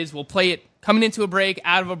what that is. We'll play it coming into a break,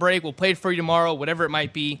 out of a break. We'll play it for you tomorrow, whatever it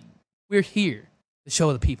might be. We're here, the show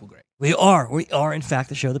of the people, Greg. We are in fact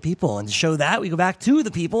the show of the people. And to show that, we go back to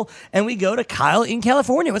the people and we go to Kyle in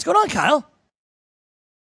California. What's going on, Kyle?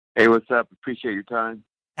 Hey, what's up? Appreciate your time.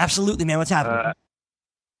 Absolutely, man. What's happening?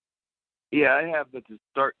 Yeah, I have to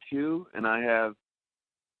start 2, and I have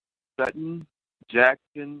Sutton,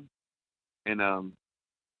 Jackson, and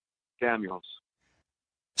Samuels.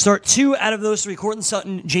 Start 2 out of those 3: Courtland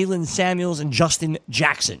Sutton, Jalen Samuels, and Justin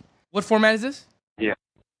Jackson. What format is this? Yeah.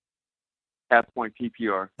 Half-point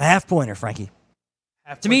PPR. A half-pointer, Frankie.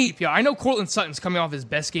 To me, PPR. I know Courtland Sutton's coming off his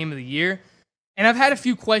best game of the year, and I've had a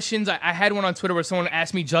few questions. I had one on Twitter where someone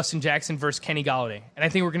asked me Justin Jackson versus Kenny Golladay, and I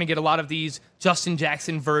think we're going to get a lot of these Justin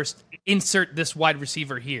Jackson versus insert this wide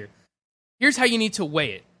receiver here. Here's how you need to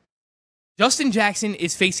weigh it. Justin Jackson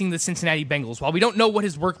is facing the Cincinnati Bengals. While we don't know what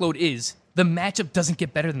his workload is, the matchup doesn't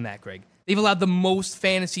get better than that, Greg. They've allowed the most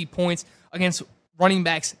fantasy points against running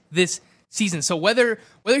backs this season. So whether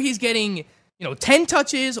he's getting 10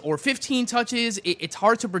 touches or 15 touches, it's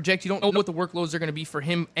hard to project. You don't know what the workloads are going to be for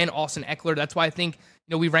him and Austin Eckler. That's why I think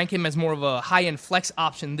we rank him as more of a high-end flex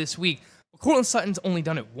option this week. But Courtland Sutton's only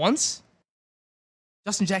done it once.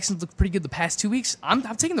 Justin Jackson's looked pretty good the past 2 weeks. I'm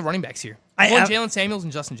taking the running backs here. I'm going Jalen Samuels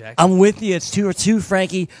and Justin Jackson. I'm with you. It's 2-2,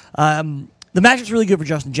 Frankie. The matchup's really good for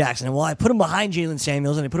Justin Jackson. And while I put him behind Jalen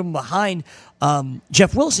Samuels and I put him behind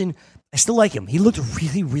Jeff Wilson, I still like him. He looked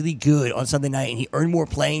really, really good on Sunday night, and he earned more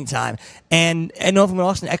playing time. And I know if I'm an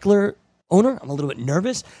Austin Eckler owner, I'm a little bit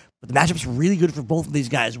nervous, but the matchup's really good for both of these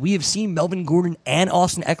guys. We have seen Melvin Gordon and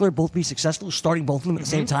Austin Eckler both be successful, starting both of them at the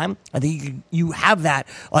same time. I think you have that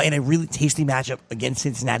in a really tasty matchup against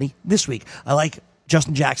Cincinnati this week. I like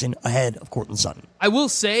Justin Jackson ahead of Courtland Sutton. I will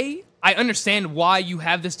say, I understand why you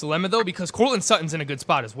have this dilemma, though, because Courtland Sutton's in a good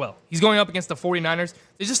spot as well. He's going up against the 49ers.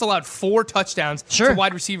 They just allowed 4 touchdowns to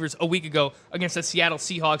wide receivers a week ago against the Seattle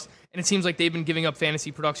Seahawks, and it seems like they've been giving up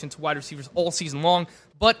fantasy production to wide receivers all season long.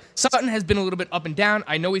 But Sutton has been a little bit up and down.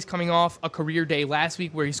 I know he's coming off a career day last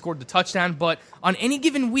week where he scored the touchdown, but on any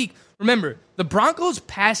given week, remember, the Broncos'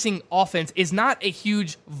 passing offense is not a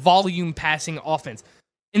huge volume passing offense.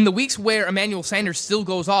 In the weeks where Emmanuel Sanders still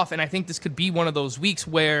goes off, and I think this could be one of those weeks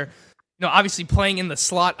where obviously playing in the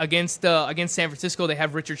slot against San Francisco, they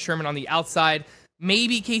have Richard Sherman on the outside.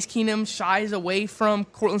 Maybe Case Keenum shies away from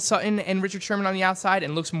Courtland Sutton and Richard Sherman on the outside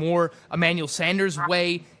and looks more Emmanuel Sanders'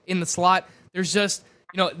 way in the slot. There's just,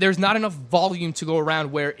 there's not enough volume to go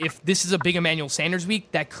around where if this is a big Emmanuel Sanders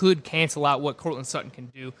week, that could cancel out what Courtland Sutton can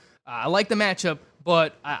do. I like the matchup,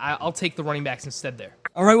 but I'll take the running backs instead there.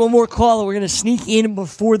 All right, one more caller. We're going to sneak in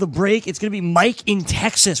before the break. It's going to be Mike in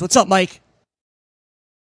Texas. What's up, Mike?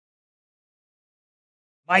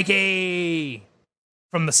 Mikey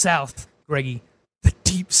from the South, Greggy. The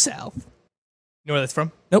Deep South. You know where that's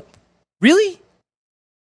from? Nope. Really?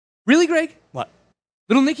 Really, Greg? What?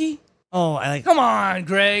 Little Nicky? Oh, I like... Come on,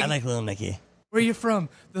 Greg. I like Little Nicky. Where are you from?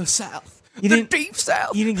 The South. The Deep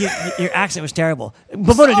South. You didn't get... Your accent was terrible.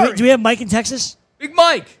 Bavona, do we have Mike in Texas? Big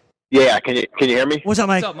Mike. Yeah, can you hear me? What's up,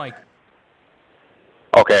 Mike? What's up, Mike?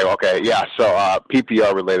 Okay. Yeah, so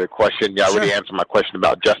PPR-related question. Yeah, I already answered my question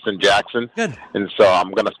about Justin Jackson. Good. And so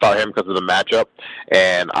I'm going to start him because of the matchup.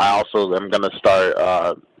 And I also am going to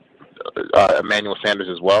start Emmanuel Sanders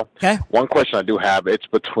as well. Okay. One question I do have, it's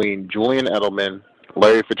between Julian Edelman,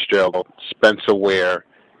 Larry Fitzgerald, Spencer Ware,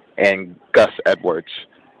 and Gus Edwards.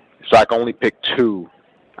 So I can only pick 2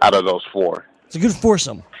 out of those 4. It's a good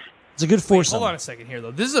foursome. Hold on a second here,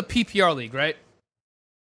 though. This is a PPR league, right?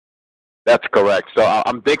 That's correct. So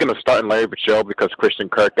I'm thinking of starting Larry Fitzgerald because Christian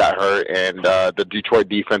Kirk got hurt, and the Detroit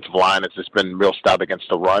defensive line has just been real stout against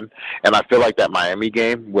the run. And I feel like that Miami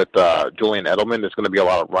game with Julian Edelman, there's going to be a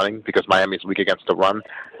lot of running because Miami's weak against the run.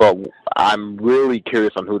 But I'm really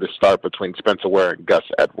curious on who to start between Spencer Ware and Gus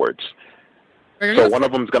Edwards. So one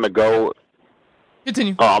of them's going to go...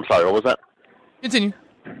 Continue. Oh, I'm sorry. What was that? Continue.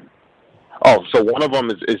 Oh, so one of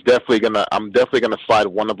them is definitely going to... I'm definitely going to slide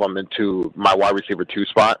one of them into my wide receiver 2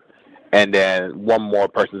 spot. And then one more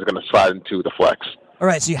person is going to slide into the flex. All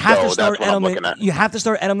right, so you have to start Edelman. You have to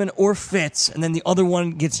start Edelman or Fitz, and then the other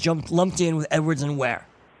one gets lumped in with Edwards and Ware.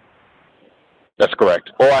 That's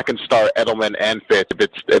correct. Or I can start Edelman and Fitz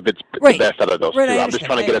if it's the best out of those 2. I'm just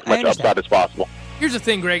trying to get as much upside as possible. Here's the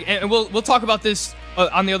thing, Greg, and we'll talk about this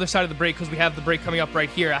on the other side of the break because we have the break coming up right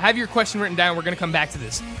here. I have your question written down. We're going to come back to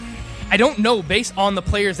this. I don't know, based on the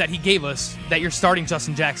players that he gave us, that you're starting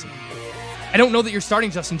Justin Jackson. I don't know that you're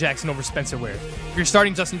starting Justin Jackson over Spencer Ware. You're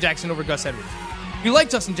starting Justin Jackson over Gus Edwards. You like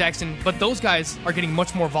Justin Jackson, but those guys are getting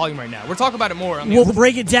much more volume right now. We'll talk about it more. We'll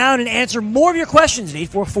break it down and answer more of your questions at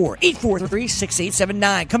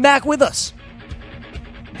 844-843-6879. Come back with us.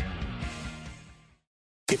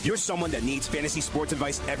 If you're someone that needs fantasy sports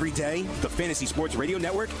advice every day, the Fantasy Sports Radio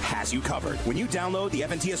Network has you covered. When you download the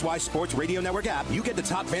FNTSY Sports Radio Network app, you get the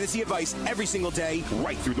top fantasy advice every single day,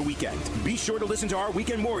 right through the weekend. Be sure to listen to our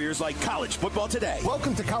weekend warriors like College Football Today.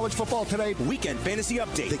 Welcome to College Football Today. Weekend Fantasy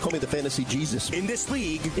Update. They call me the Fantasy Jesus. In this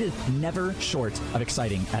league, it is never short of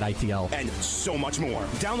exciting at ITL. And so much more.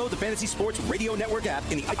 Download the Fantasy Sports Radio Network app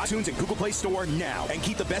in the iTunes and Google Play Store now and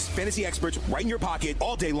keep the best fantasy experts right in your pocket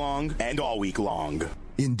all day long and all week long.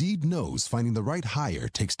 Indeed knows finding the right hire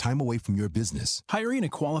takes time away from your business. Hiring a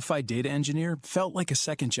qualified data engineer felt like a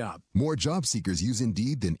second job. More job seekers use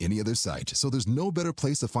Indeed than any other site, so there's no better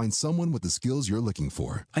place to find someone with the skills you're looking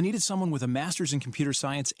for. I needed someone with a master's in computer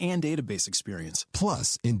science and database experience.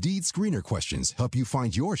 Plus, Indeed screener questions help you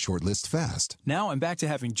find your shortlist fast. Now I'm back to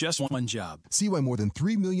having just one job. See why more than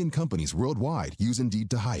 3 million companies worldwide use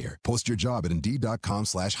Indeed to hire. Post your job at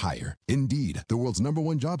Indeed.com/hire. Indeed, the world's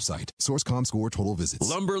 #1 job site. Source.com/score total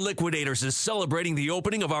visits. Lumber Liquidators is celebrating the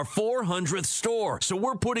opening of our 400th store, so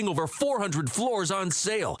we're putting over 400 floors on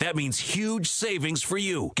sale. That means huge savings for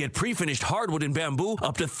you. Get pre-finished hardwood and bamboo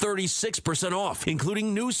up to 36% off,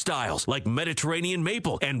 including new styles like Mediterranean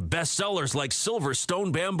maple and bestsellers like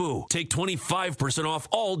Silverstone bamboo. Take 25% off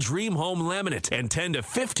all Dream Home laminate and 10 to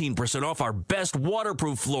 15% off our best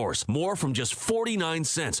waterproof floors. More from just 49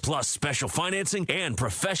 cents, plus special financing and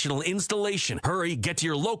professional installation. Hurry, get to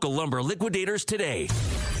your local Lumber Liquidators today.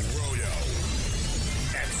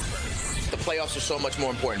 The playoffs are so much more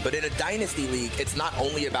important. But in a dynasty league, it's not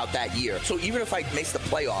only about that year. So even if I miss the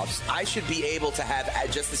playoffs, I should be able to have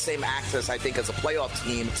just the same access, I think, as a playoff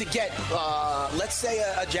team to get, let's say,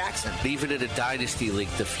 a Jackson. Even in a dynasty league,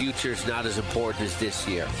 the future's not as important as this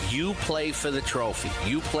year. You play for the trophy.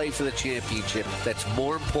 You play for the championship. That's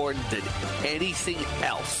more important than anything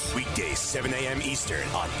else. Weekdays, 7 a.m. Eastern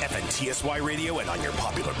on FNTSY Radio and on your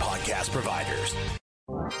popular podcast providers.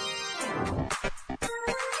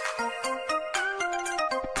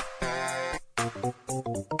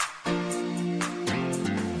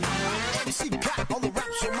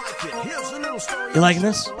 You liking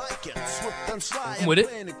this? I'm with it.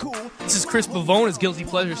 This is Chris Pavona's Guilty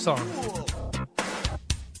Pleasure song.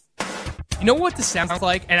 You know what this sounds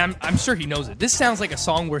like? And I'm sure he knows it. This sounds like a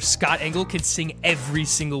song where Scott Engel could sing every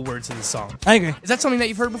single word to the song. I agree. Is that something that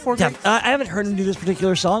you've heard before, Greg? Yeah, I haven't heard him do this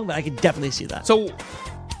particular song, but I could definitely see that. So,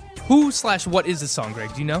 who/what is this song,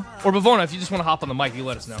 Greg? Do you know? Or Bavona, if you just want to hop on the mic, you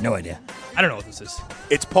let us know. No idea. I don't know what this is.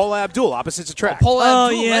 It's Paula Abdul, Opposites Attract. Paula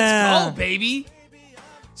Abdul, yeah. let's go, baby.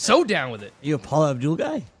 So down with it. Are you a Paula Abdul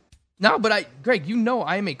guy? No, but Greg, you know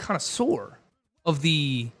I am a connoisseur of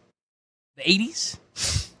the 80s.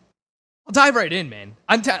 I'll dive right in, man.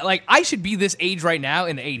 I should be this age right now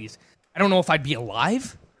in the 80s. I don't know if I'd be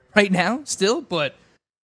alive right now still, but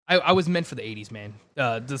I was meant for the 80s, man.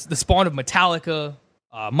 The spawn of Metallica,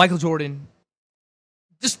 Michael Jordan.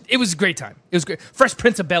 It was a great time. It was great. Fresh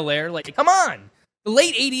Prince of Bel-Air. Like, come on. The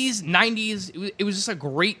late 80s, 90s, it was just a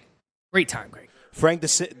great time, Greg. Frank, the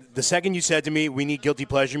second you said to me, we need guilty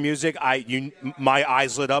pleasure music, my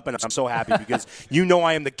eyes lit up, and I'm so happy because you know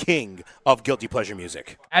I am the king of guilty pleasure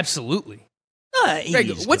music. Absolutely.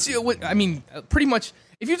 Greg, pretty much,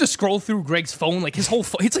 if you just scroll through Greg's phone, like his whole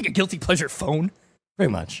phone, it's like a guilty pleasure phone.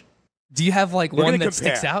 Pretty much. Do you have like one that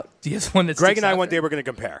sticks out? Do you have one that Greg sticks and I out? one day we're going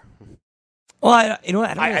to compare. Well,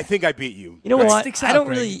 I think I beat you. You know what? Sticks out, I don't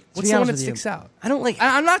Greg. really. What's the one that sticks out? I don't like.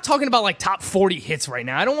 I'm not talking about like top 40 hits right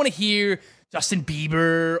now. I don't want to hear Justin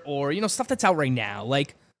Bieber or stuff that's out right now.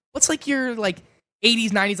 Like, what's like your 80s,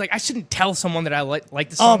 90s? Like, I shouldn't tell someone that I like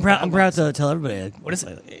the song. I'm proud to tell everybody. Like, what is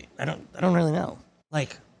it? I don't really know.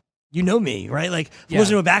 Like, you know me, right? Like, if I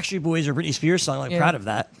listen to a Backstreet Boys or Britney Spears song, I'm proud of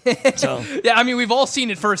that. So yeah, I mean, we've all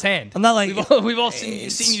seen it firsthand. I'm not like we've all seen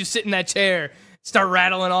you sit in that chair, start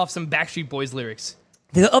rattling off some Backstreet Boys lyrics.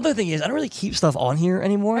 The other thing is, I don't really keep stuff on here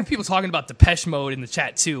anymore. I have people talking about Depeche Mode in the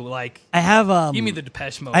chat too. Like, I have give me the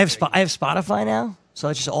Depeche Mode. I have Spotify now, so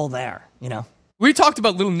it's just all there. We talked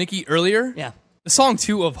about Little Nicky earlier. Yeah, the song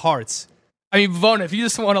 2 of Hearts. I mean, Vona, if you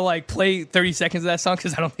just want to play 30 seconds of that song,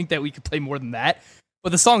 because I don't think that we could play more than that. But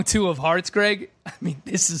the song 2 of Hearts, Greg. I mean,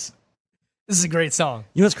 this is a great song.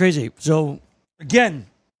 You know what's crazy? So again,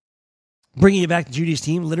 bringing it back to Judy's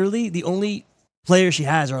team, literally the only players she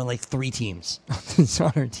has are on 3 teams. It's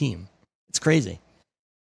on her team. It's crazy.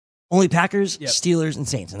 Only Packers, Steelers, and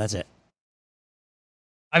Saints, and that's it.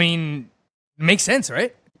 I mean, it makes sense,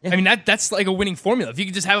 right? Yeah. I mean, that's like a winning formula. If you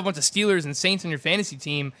could just have a bunch of Steelers and Saints on your fantasy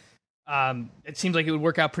team, it seems like it would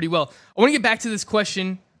work out pretty well. I want to get back to this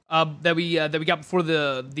question that we got before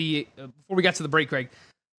before we got to the break, Greg.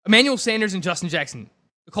 Emmanuel Sanders and Justin Jackson.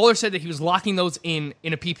 The caller said that he was locking those in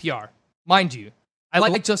a PPR. Mind you, I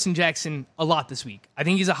like Justin Jackson a lot this week. I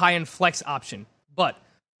think he's a high-end flex option. But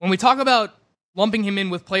when we talk about lumping him in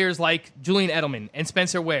with players like Julian Edelman and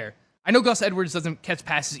Spencer Ware, I know Gus Edwards doesn't catch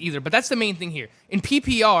passes either, but that's the main thing here. In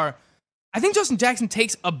PPR, I think Justin Jackson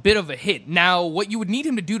takes a bit of a hit. Now, what you would need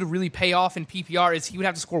him to do to really pay off in PPR is he would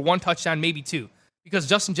have to score 1 touchdown, maybe 2, because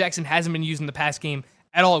Justin Jackson hasn't been used in the pass game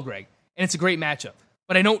at all, Greg, and it's a great matchup.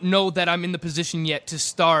 But I don't know that I'm in the position yet to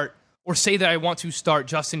start or say that I want to start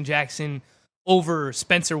Justin Jackson over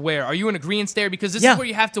Spencer Ware. Are you in agreement there? Because this is where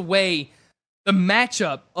you have to weigh the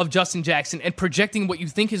matchup of Justin Jackson and projecting what you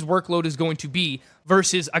think his workload is going to be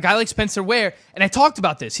versus a guy like Spencer Ware. And I talked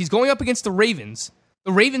about this. He's going up against the Ravens.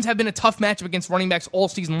 The Ravens have been a tough matchup against running backs all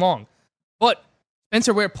season long. But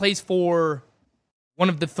Spencer Ware plays for one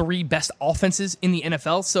of the 3 best offenses in the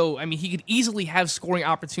NFL. So, I mean, he could easily have scoring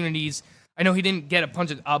opportunities. I know he didn't get a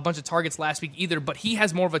bunch of targets last week either, but he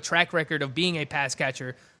has more of a track record of being a pass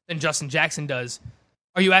catcher than Justin Jackson does.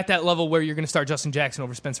 Are you at that level where you're going to start Justin Jackson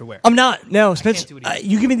over Spencer Ware? I'm not. No, Spencer.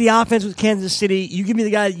 You give me the offense with Kansas City. You give me the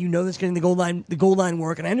guy that that's getting the goal line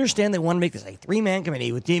work. And I understand they want to make this 3-man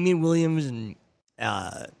committee with Damian Williams and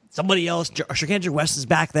somebody else. Shakandra West is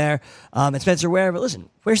back there, and Spencer Ware. But listen,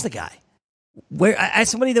 where's the guy? As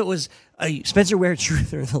somebody that was a Spencer Ware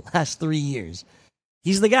truther the last 3 years,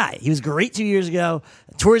 he's the guy. He was great 2 years ago.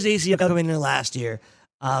 Tore his ACL coming in last year.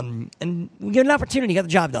 And we get an opportunity. He got the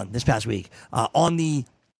job done this past week on the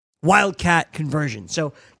Wildcat conversion.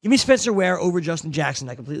 So give me Spencer Ware over Justin Jackson.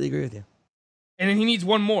 I completely agree with you. And then he needs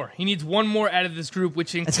one more. He needs one more out of this group,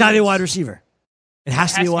 which includes... It's got to be a wide receiver. It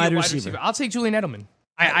has to be a wide receiver. I'll take Julian Edelman.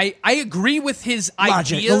 I agree with his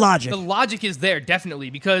logic, idea. the logic. The logic is there,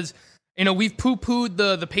 definitely, because we've poo-pooed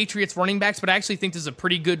the Patriots running backs, but I actually think this is a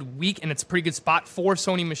pretty good week, and it's a pretty good spot for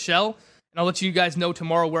Sony Michel. And I'll let you guys know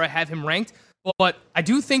tomorrow where I have him ranked. But I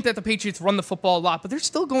do think that the Patriots run the football a lot, but they're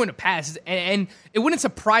still going to pass. And it wouldn't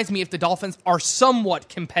surprise me if the Dolphins are somewhat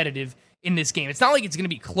competitive in this game. It's not like it's going to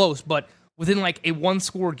be close, but within a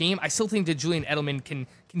 1-score game, I still think that Julian Edelman can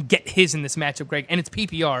get his in this matchup, Greg. And it's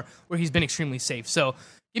PPR, where he's been extremely safe. So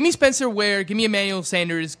give me Spencer Ware, give me Emmanuel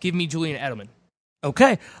Sanders, give me Julian Edelman.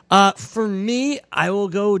 Okay. For me, I will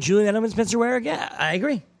go Julian Edelman, Spencer Ware again. I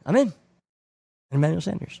agree. I'm in. and Emmanuel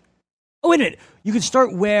Sanders. Oh, wait a minute. You can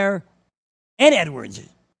start Ware and Edwards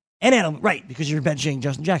and Edelman, right, because you're benching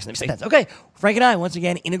Justin Jackson. That makes sense. Okay, Frank and I, once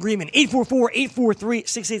again, in agreement.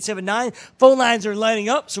 844-843-6879. Phone lines are lighting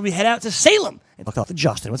up, so we head out to Salem and talk to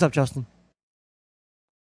Justin. What's up, Justin?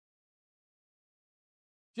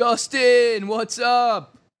 Justin, what's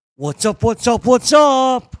up? What's up, what's up, what's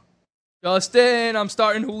up? Justin, I'm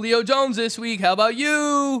starting Julio Jones this week. How about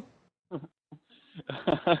you?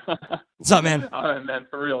 What's up, man? All right, man,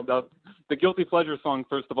 for real. The Guilty Pleasure song,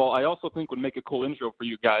 first of all, I also think would make a cool intro for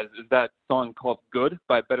you guys. Is that song called Good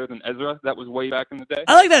by Better Than Ezra? That was way back in the day.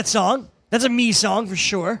 I like that song. That's a me song for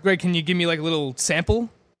sure. Greg, can you give me like a little sample?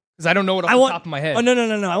 Because I don't know it off the top of my head. Oh,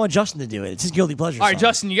 no. I want Justin to do it. It's his Guilty Pleasure All right, song.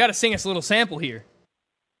 Justin, you got to sing us a little sample here.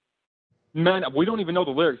 Man, we don't even know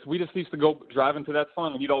the lyrics. We just used to go driving to that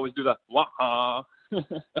song, and you'd always do that. Wah-ha.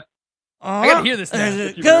 I gotta hear this now. Do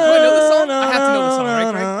I know this song? I have to know this song,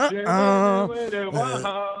 right,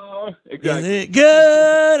 Greg? Exactly. Is it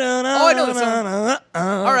good? Oh, I know this song.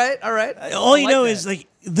 All right. All you know is like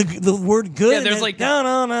the word good. Yeah, there's like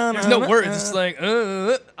there's no words. It's like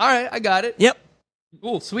all right, I got it. Yep.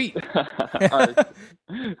 Cool, sweet. All right.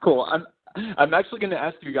 Cool. I'm actually going to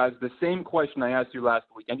ask you guys the same question I asked you last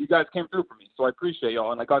week, and you guys came through for me, so I appreciate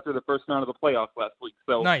y'all. And I got through the first round of the playoffs last week,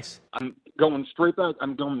 so nice. I'm going straight back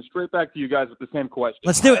to you guys with the same question.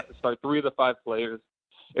 Let's do it. I have to start 3 of the 5 players.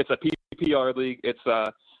 It's a PPR league. It's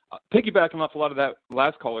piggybacking off a lot of that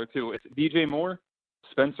last caller too. It's DJ Moore,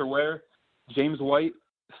 Spencer Ware, James White,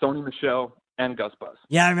 Sony Michel, and Gus Bus.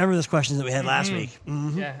 Yeah, I remember those questions that we had last week.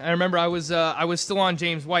 Mm-hmm. Yeah, I remember I was still on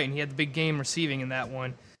James White, and he had the big game receiving in that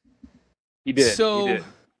one. He did. So, he did.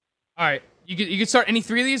 All right, you could start any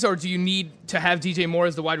 3 of these, or do you need to have DJ Moore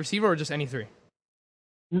as the wide receiver, or just any 3?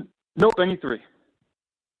 Nope, any 3. All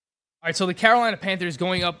right, so the Carolina Panthers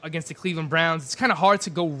going up against the Cleveland Browns. It's kind of hard to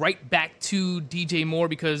go right back to DJ Moore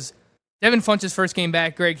because Devin Funch's first game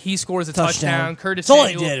back, Greg, he scores a touchdown. Curtis That's all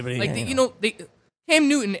Samuel, he did. But Cam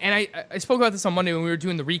Newton, and I spoke about this on Monday when we were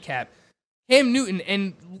doing the recap. Cam Newton,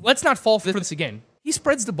 and let's not fall for this again. He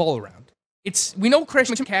spreads the ball around. We know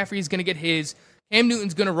Christian McCaffrey is going to get his. Cam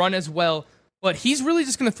Newton's going to run as well, but he's really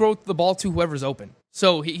just going to throw the ball to whoever's open.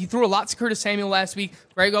 So he threw a lot to Curtis Samuel last week.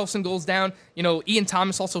 Greg Olsen goes down. Ian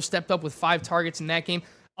Thomas also stepped up with 5 targets in that game.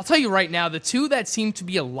 I'll tell you right now, the 2 that seem to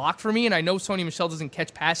be a lock for me, and I know Sony Michel doesn't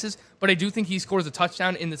catch passes, but I do think he scores a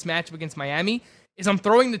touchdown in this matchup against Miami, is I'm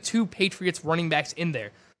throwing the 2 Patriots running backs in there.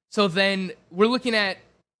 So then we're looking at,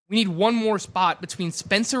 we need one more spot between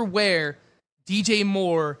Spencer Ware, DJ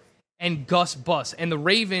Moore, and Gus Bus. And the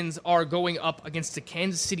Ravens are going up against the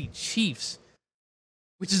Kansas City Chiefs,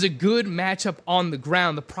 which is a good matchup on the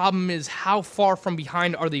ground. The problem is, how far from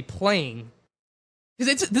behind are they playing?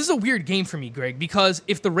 Because this is a weird game for me, Greg, because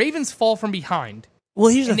if the Ravens fall from behind,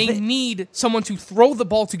 and they need someone to throw the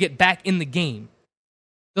ball to get back in the game,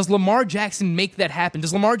 does Lamar Jackson make that happen?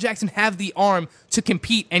 Does Lamar Jackson have the arm to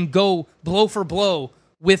compete and go blow for blow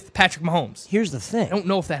with Patrick Mahomes? Here's the thing. I don't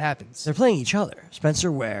know if that happens. They're playing each other,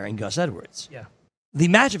 Spencer Ware and Gus Edwards. Yeah. The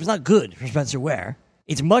matchup is not good for Spencer Ware.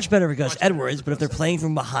 It's much better for Gus Edwards, but if they're playing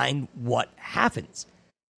from behind, what happens?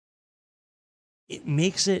 It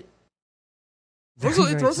makes it Throws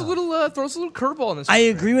a little curveball in this. I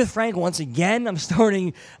agree with Frank once again. I'm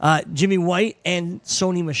starting Jimmy White and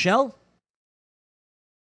Sony Michel.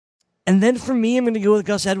 And then for me, I'm going to go with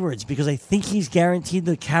Gus Edwards because I think he's guaranteed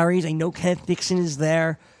the carries. I know Kenneth Dixon is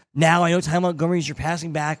there. Now, I know Ty Montgomery is your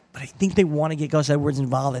passing back, but I think they want to get Gus Edwards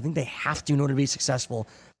involved. I think they have to in order to be successful.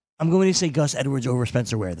 I'm going to say Gus Edwards over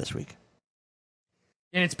Spencer Ware this week.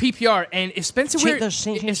 And it's PPR. And if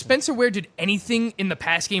Spencer Ware did anything in the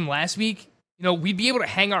pass game last week, we'd be able to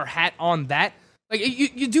hang our hat on that. Like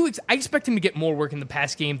I expect him to get more work in the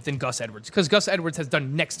pass game than Gus Edwards because Gus Edwards has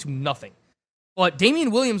done next to nothing. But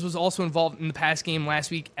Damian Williams was also involved in the pass game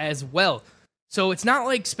last week as well. So it's not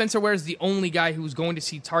like Spencer Ware is the only guy who's going to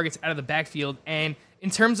see targets out of the backfield. And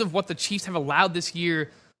in terms of what the Chiefs have allowed this year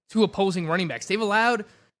to opposing running backs, they've allowed,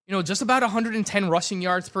 just about 110 rushing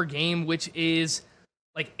yards per game, which is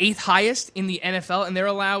like 8th highest in the NFL. And they're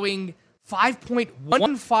allowing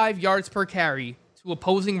 5.15 yards per carry to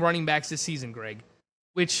opposing running backs this season, Greg,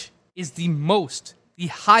 which is the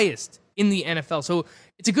highest in the NFL. So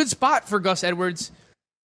it's a good spot for Gus Edwards.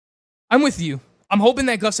 I'm with you. I'm hoping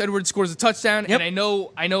that Gus Edwards scores a touchdown, and I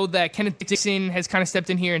know that Kenneth Dixon has kind of stepped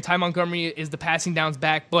in here, and Ty Montgomery is the passing downs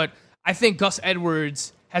back, but I think Gus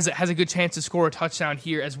Edwards has a good chance to score a touchdown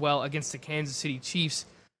here as well against the Kansas City Chiefs.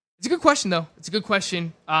 It's a good question, though. It's a good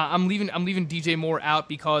question. I'm leaving DJ Moore out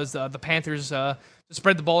because the Panthers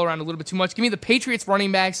spread the ball around a little bit too much. Give me the Patriots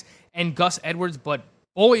running backs and Gus Edwards, but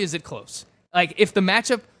boy, is it close. Like, if the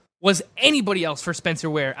matchup was anybody else for Spencer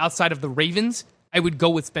Ware outside of the Ravens, I would go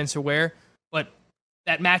with Spencer Ware. But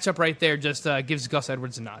that matchup right there just gives Gus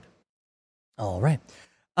Edwards a nod. All right.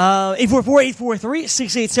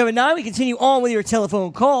 844-843-6879. We continue on with your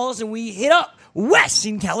telephone calls, and we hit up Wes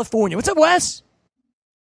in California. What's up, Wes?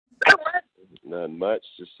 Nothing much.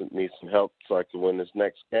 Just need some help so I can win this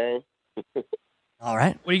next game. All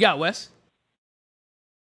right. What do you got, Wes?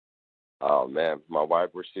 Oh, man. My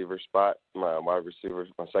wide receiver spot, my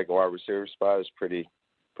second wide receiver spot is pretty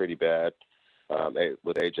bad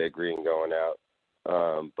with A.J. Green going out.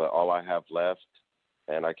 But all I have left,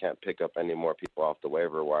 and I can't pick up any more people off the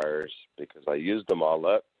waiver wires because I used them all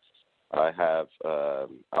up. I have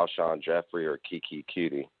Alshon Jeffrey or Kiki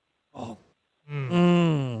Cutie. Oh.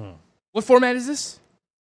 What format is this?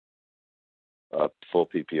 Full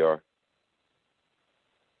PPR.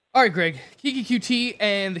 All right, Greg. Kiki QT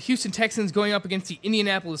and the Houston Texans going up against the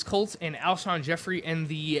Indianapolis Colts, and Alshon Jeffrey and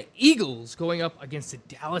the Eagles going up against the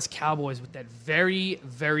Dallas Cowboys with that very,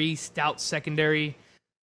 very stout secondary.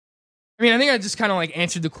 I mean, I think I just kind of like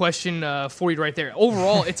answered the question for you right there.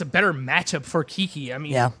 Overall, it's a better matchup for Kiki. I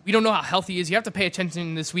mean, we don't know how healthy he is. You have to pay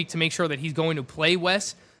attention this week to make sure that he's going to play,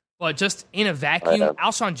 Wes. But just in a vacuum,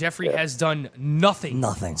 Alshon Jeffrey has done nothing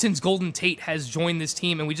since Golden Tate has joined this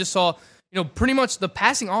team. And we just saw, pretty much the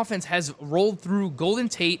passing offense has rolled through Golden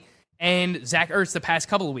Tate and Zach Ertz the past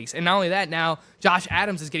couple of weeks. And not only that, now Josh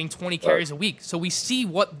Adams is getting 20 carries a week. So we see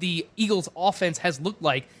what the Eagles offense has looked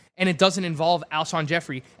like, and it doesn't involve Alshon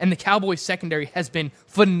Jeffrey. And the Cowboys secondary has been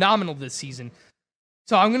phenomenal this season.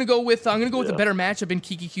 So I'm gonna go with the better matchup in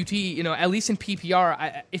Kiki QT. At least in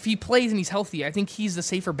PPR, if he plays and he's healthy, I think he's the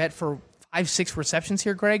safer bet for 5-6 receptions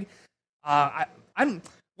here, Greg.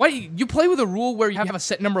 Why you play with a rule where you have a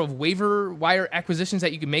set number of waiver wire acquisitions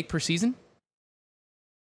that you can make per season?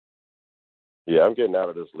 Yeah, I'm getting out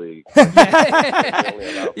of this league.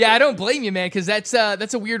 Yeah, I don't blame you, man, because that's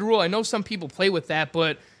a weird rule. I know some people play with that,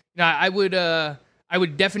 but I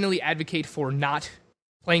would definitely advocate for not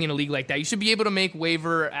playing in a league like that. You should be able to make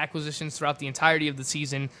waiver acquisitions throughout the entirety of the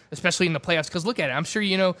season, especially in the playoffs. Because look at it. I'm sure,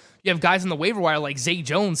 you have guys on the waiver wire like Zay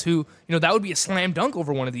Jones who, that would be a slam dunk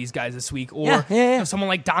over one of these guys this week. Or someone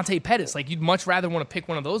like Dante Pettis. Like, you'd much rather want to pick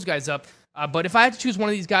one of those guys up. But if I had to choose one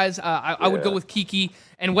of these guys, I would go with Kiki.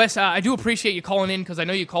 And Wes, I do appreciate you calling in because I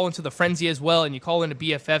know you call into the Frenzy as well and you call into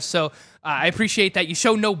BFF. So I appreciate that. You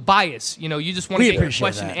show no bias. You just want to get your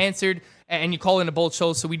question answered. And you call into both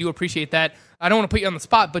shows, so we do appreciate that. I don't want to put you on the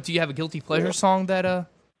spot, but do you have a guilty pleasure song that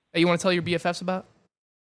you want to tell your BFFs about?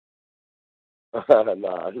 No, I don't.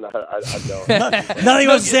 Nothing he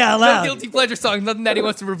wants to say out loud. No guilty pleasure song, nothing that he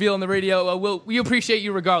wants to reveal on the radio. We appreciate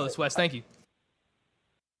you regardless, Wes. Thank you.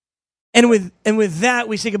 And with that,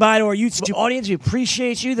 we say goodbye to our YouTube audience. We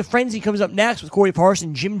appreciate you. The Frenzy comes up next with Corey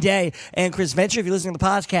Parson, Jim Day, and Chris Venture. If you're listening to the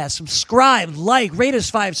podcast, subscribe, like, rate us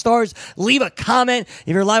 5 stars, leave a comment.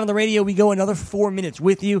 If you're live on the radio, we go another 4 minutes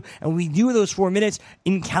with you, and we do those 4 minutes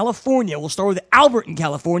in California. We'll start with Albert in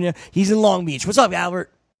California. He's in Long Beach. What's up,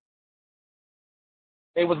 Albert?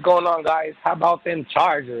 Hey, what's going on, guys? How about them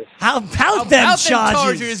Chargers? How about them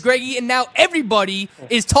Chargers, Greggy? And now everybody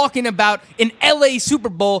is talking about an L.A. Super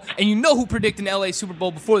Bowl, and you know who predicted an L.A. Super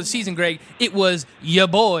Bowl before the season, Greg? It was your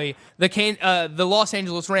boy, the Los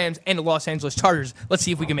Angeles Rams and the Los Angeles Chargers. Let's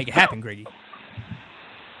see if we can make it happen, Greggy.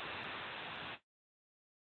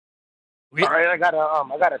 All right, I got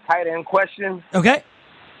a tight end question. Okay.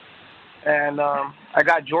 And I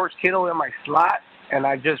got George Kittle in my slot. And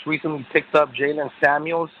I just recently picked up Jalen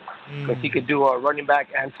Samuels because he could do a running back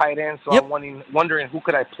and tight end. So I'm wondering who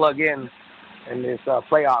could I plug in this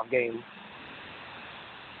playoff game.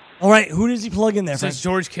 All right, who does he plug in there? So it's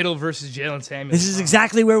George Kittle versus Jalen Samuels. This is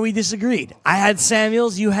exactly where we disagreed. I had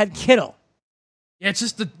Samuels, you had Kittle. Yeah, it's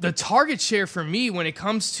just the target share for me when it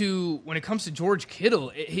comes to George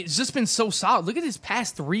Kittle. It's just been so solid. Look at his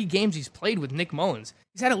past 3 games he's played with Nick Mullins.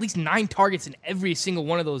 He's had at least 9 targets in every single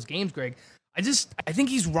one of those games, Greg. I think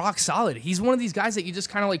he's rock solid. He's one of these guys that you just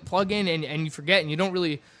kind of like plug in and you forget, and you don't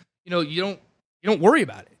really, you don't worry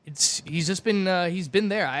about it. He's just been he's been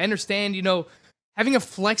there. I understand, having a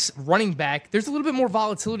flex running back, there's a little bit more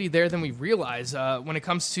volatility there than we realize when it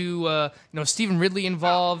comes to Stephen Ridley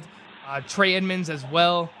involved, Trey Edmonds as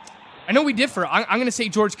well. I know we differ. I'm going to say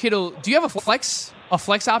George Kittle. Do you have a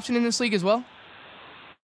flex option in this league as well?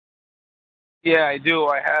 Yeah, I do.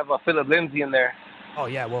 I have Phillip Lindsay in there. Oh,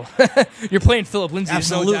 yeah, well, you're playing Phillip Lindsay.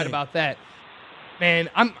 Absolutely. There's no doubt about that. Man,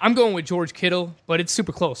 I'm going with George Kittle, but it's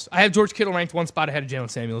super close. I have George Kittle ranked 1 spot ahead of Jalen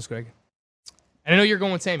Samuels, Greg. And I know you're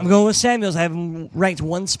going with Samuels. I'm going with Samuels. I have him ranked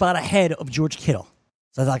 1 spot ahead of George Kittle.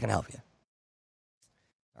 So that can help you.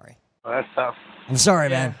 Sorry. Oh, that's tough. I'm sorry,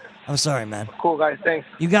 man. I'm sorry, man. Cool, guys. Thanks.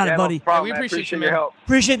 You got it, Yeah, buddy. No problem, we man. appreciate you, your man. help.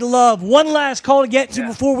 Appreciate the love. One last call to get to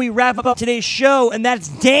before we wrap up today's show, and that's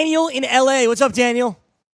Daniel in L.A. What's up, Daniel?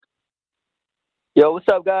 Yo, what's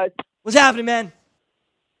up, guys? What's happening, man?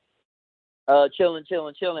 Chilling.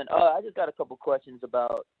 I just got a couple questions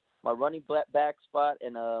about my running back spot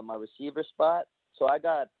and my receiver spot. So I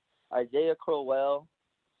got Isaiah Crowell,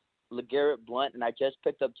 LeGarrette Blount, and I just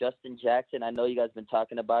picked up Justin Jackson. I know you guys been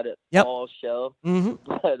talking about it all show. Mm-hmm.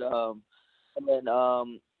 But and then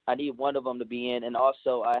I need one of them to be in. And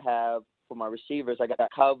also I have, for my receivers, I got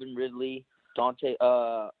Calvin Ridley, Dante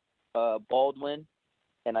Baldwin,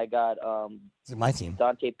 and I got This is my team.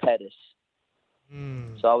 Dante Pettis.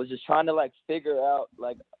 So I was just trying to figure out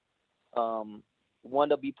one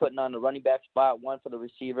to be putting on the running back spot, one for the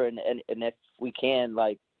receiver, and if we can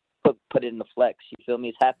put it in the flex. You feel me?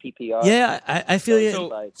 It's half PPR. Yeah, I feel you.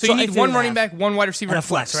 So you need one running back, one wide receiver, and and a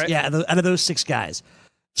flex, right? Yeah, out of those 6 guys.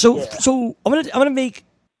 So I'm gonna make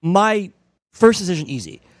my first decision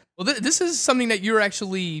easy. Well, this is something that you're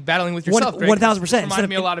actually battling with yourself, Greg. 1,000%. Reminds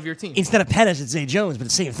me a lot of your team. Instead of Pettis, it's Zay Jones, but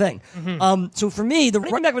it's the same thing. Mm-hmm. So for me, the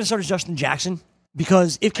running back I'm going to start is Justin Jackson,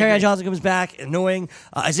 because if Kerryon Johnson comes back, annoying.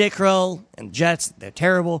 Isaiah Crowell and the Jets, they're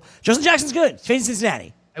terrible. Justin Jackson's good. He's facing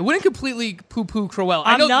Cincinnati. I wouldn't completely poo-poo Crowell.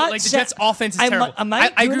 I know the Jets' offense is terrible.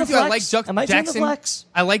 I agree with you. I like Jackson.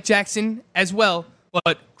 I like Jackson as well,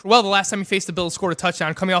 but Crowell, the last time he faced the Bills, scored a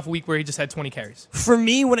touchdown coming off a week where he just had 20 carries. For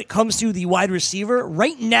me, when it comes to the wide receiver,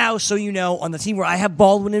 right now, so you know, on the team where I have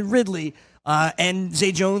Baldwin and Ridley and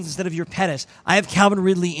Zay Jones instead of your Pettis, I have Calvin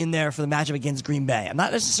Ridley in there for the matchup against Green Bay. I'm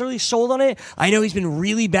not necessarily sold on it. I know he's been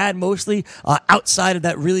really bad mostly outside of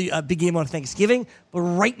that really big game on Thanksgiving, but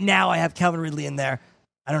right now I have Calvin Ridley in there.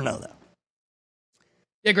 I don't know, though.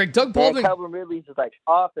 Yeah, Greg, Doug Baldwin. Calvin Ridley's just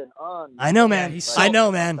off and on. I know, man. I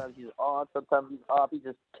know, man. Sometimes he's on, sometimes he's off. He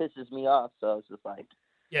just pisses me off. So it's just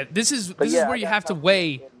Yeah, this is where you have to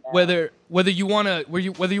weigh whether you want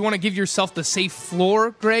to give yourself the safe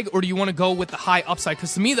floor, Greg, or do you want to go with the high upside?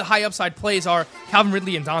 Because to me, the high upside plays are Calvin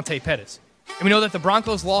Ridley and Dante Pettis, and we know that the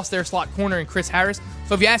Broncos lost their slot corner in Chris Harris.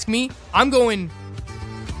 So if you ask me, I'm going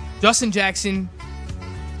Justin Jackson,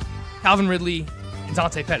 Calvin Ridley, and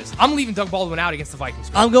Dante Pettis. I'm leaving Doug Baldwin out against the Vikings.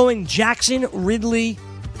 I'm going Jackson, Ridley,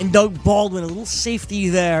 and Doug Baldwin. A little safety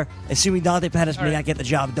there, assuming Dante Pettis may not get the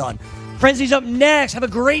job done. Frenzy's up next. Have a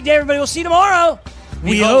great day, everybody. We'll see you tomorrow.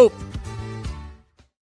 We hope.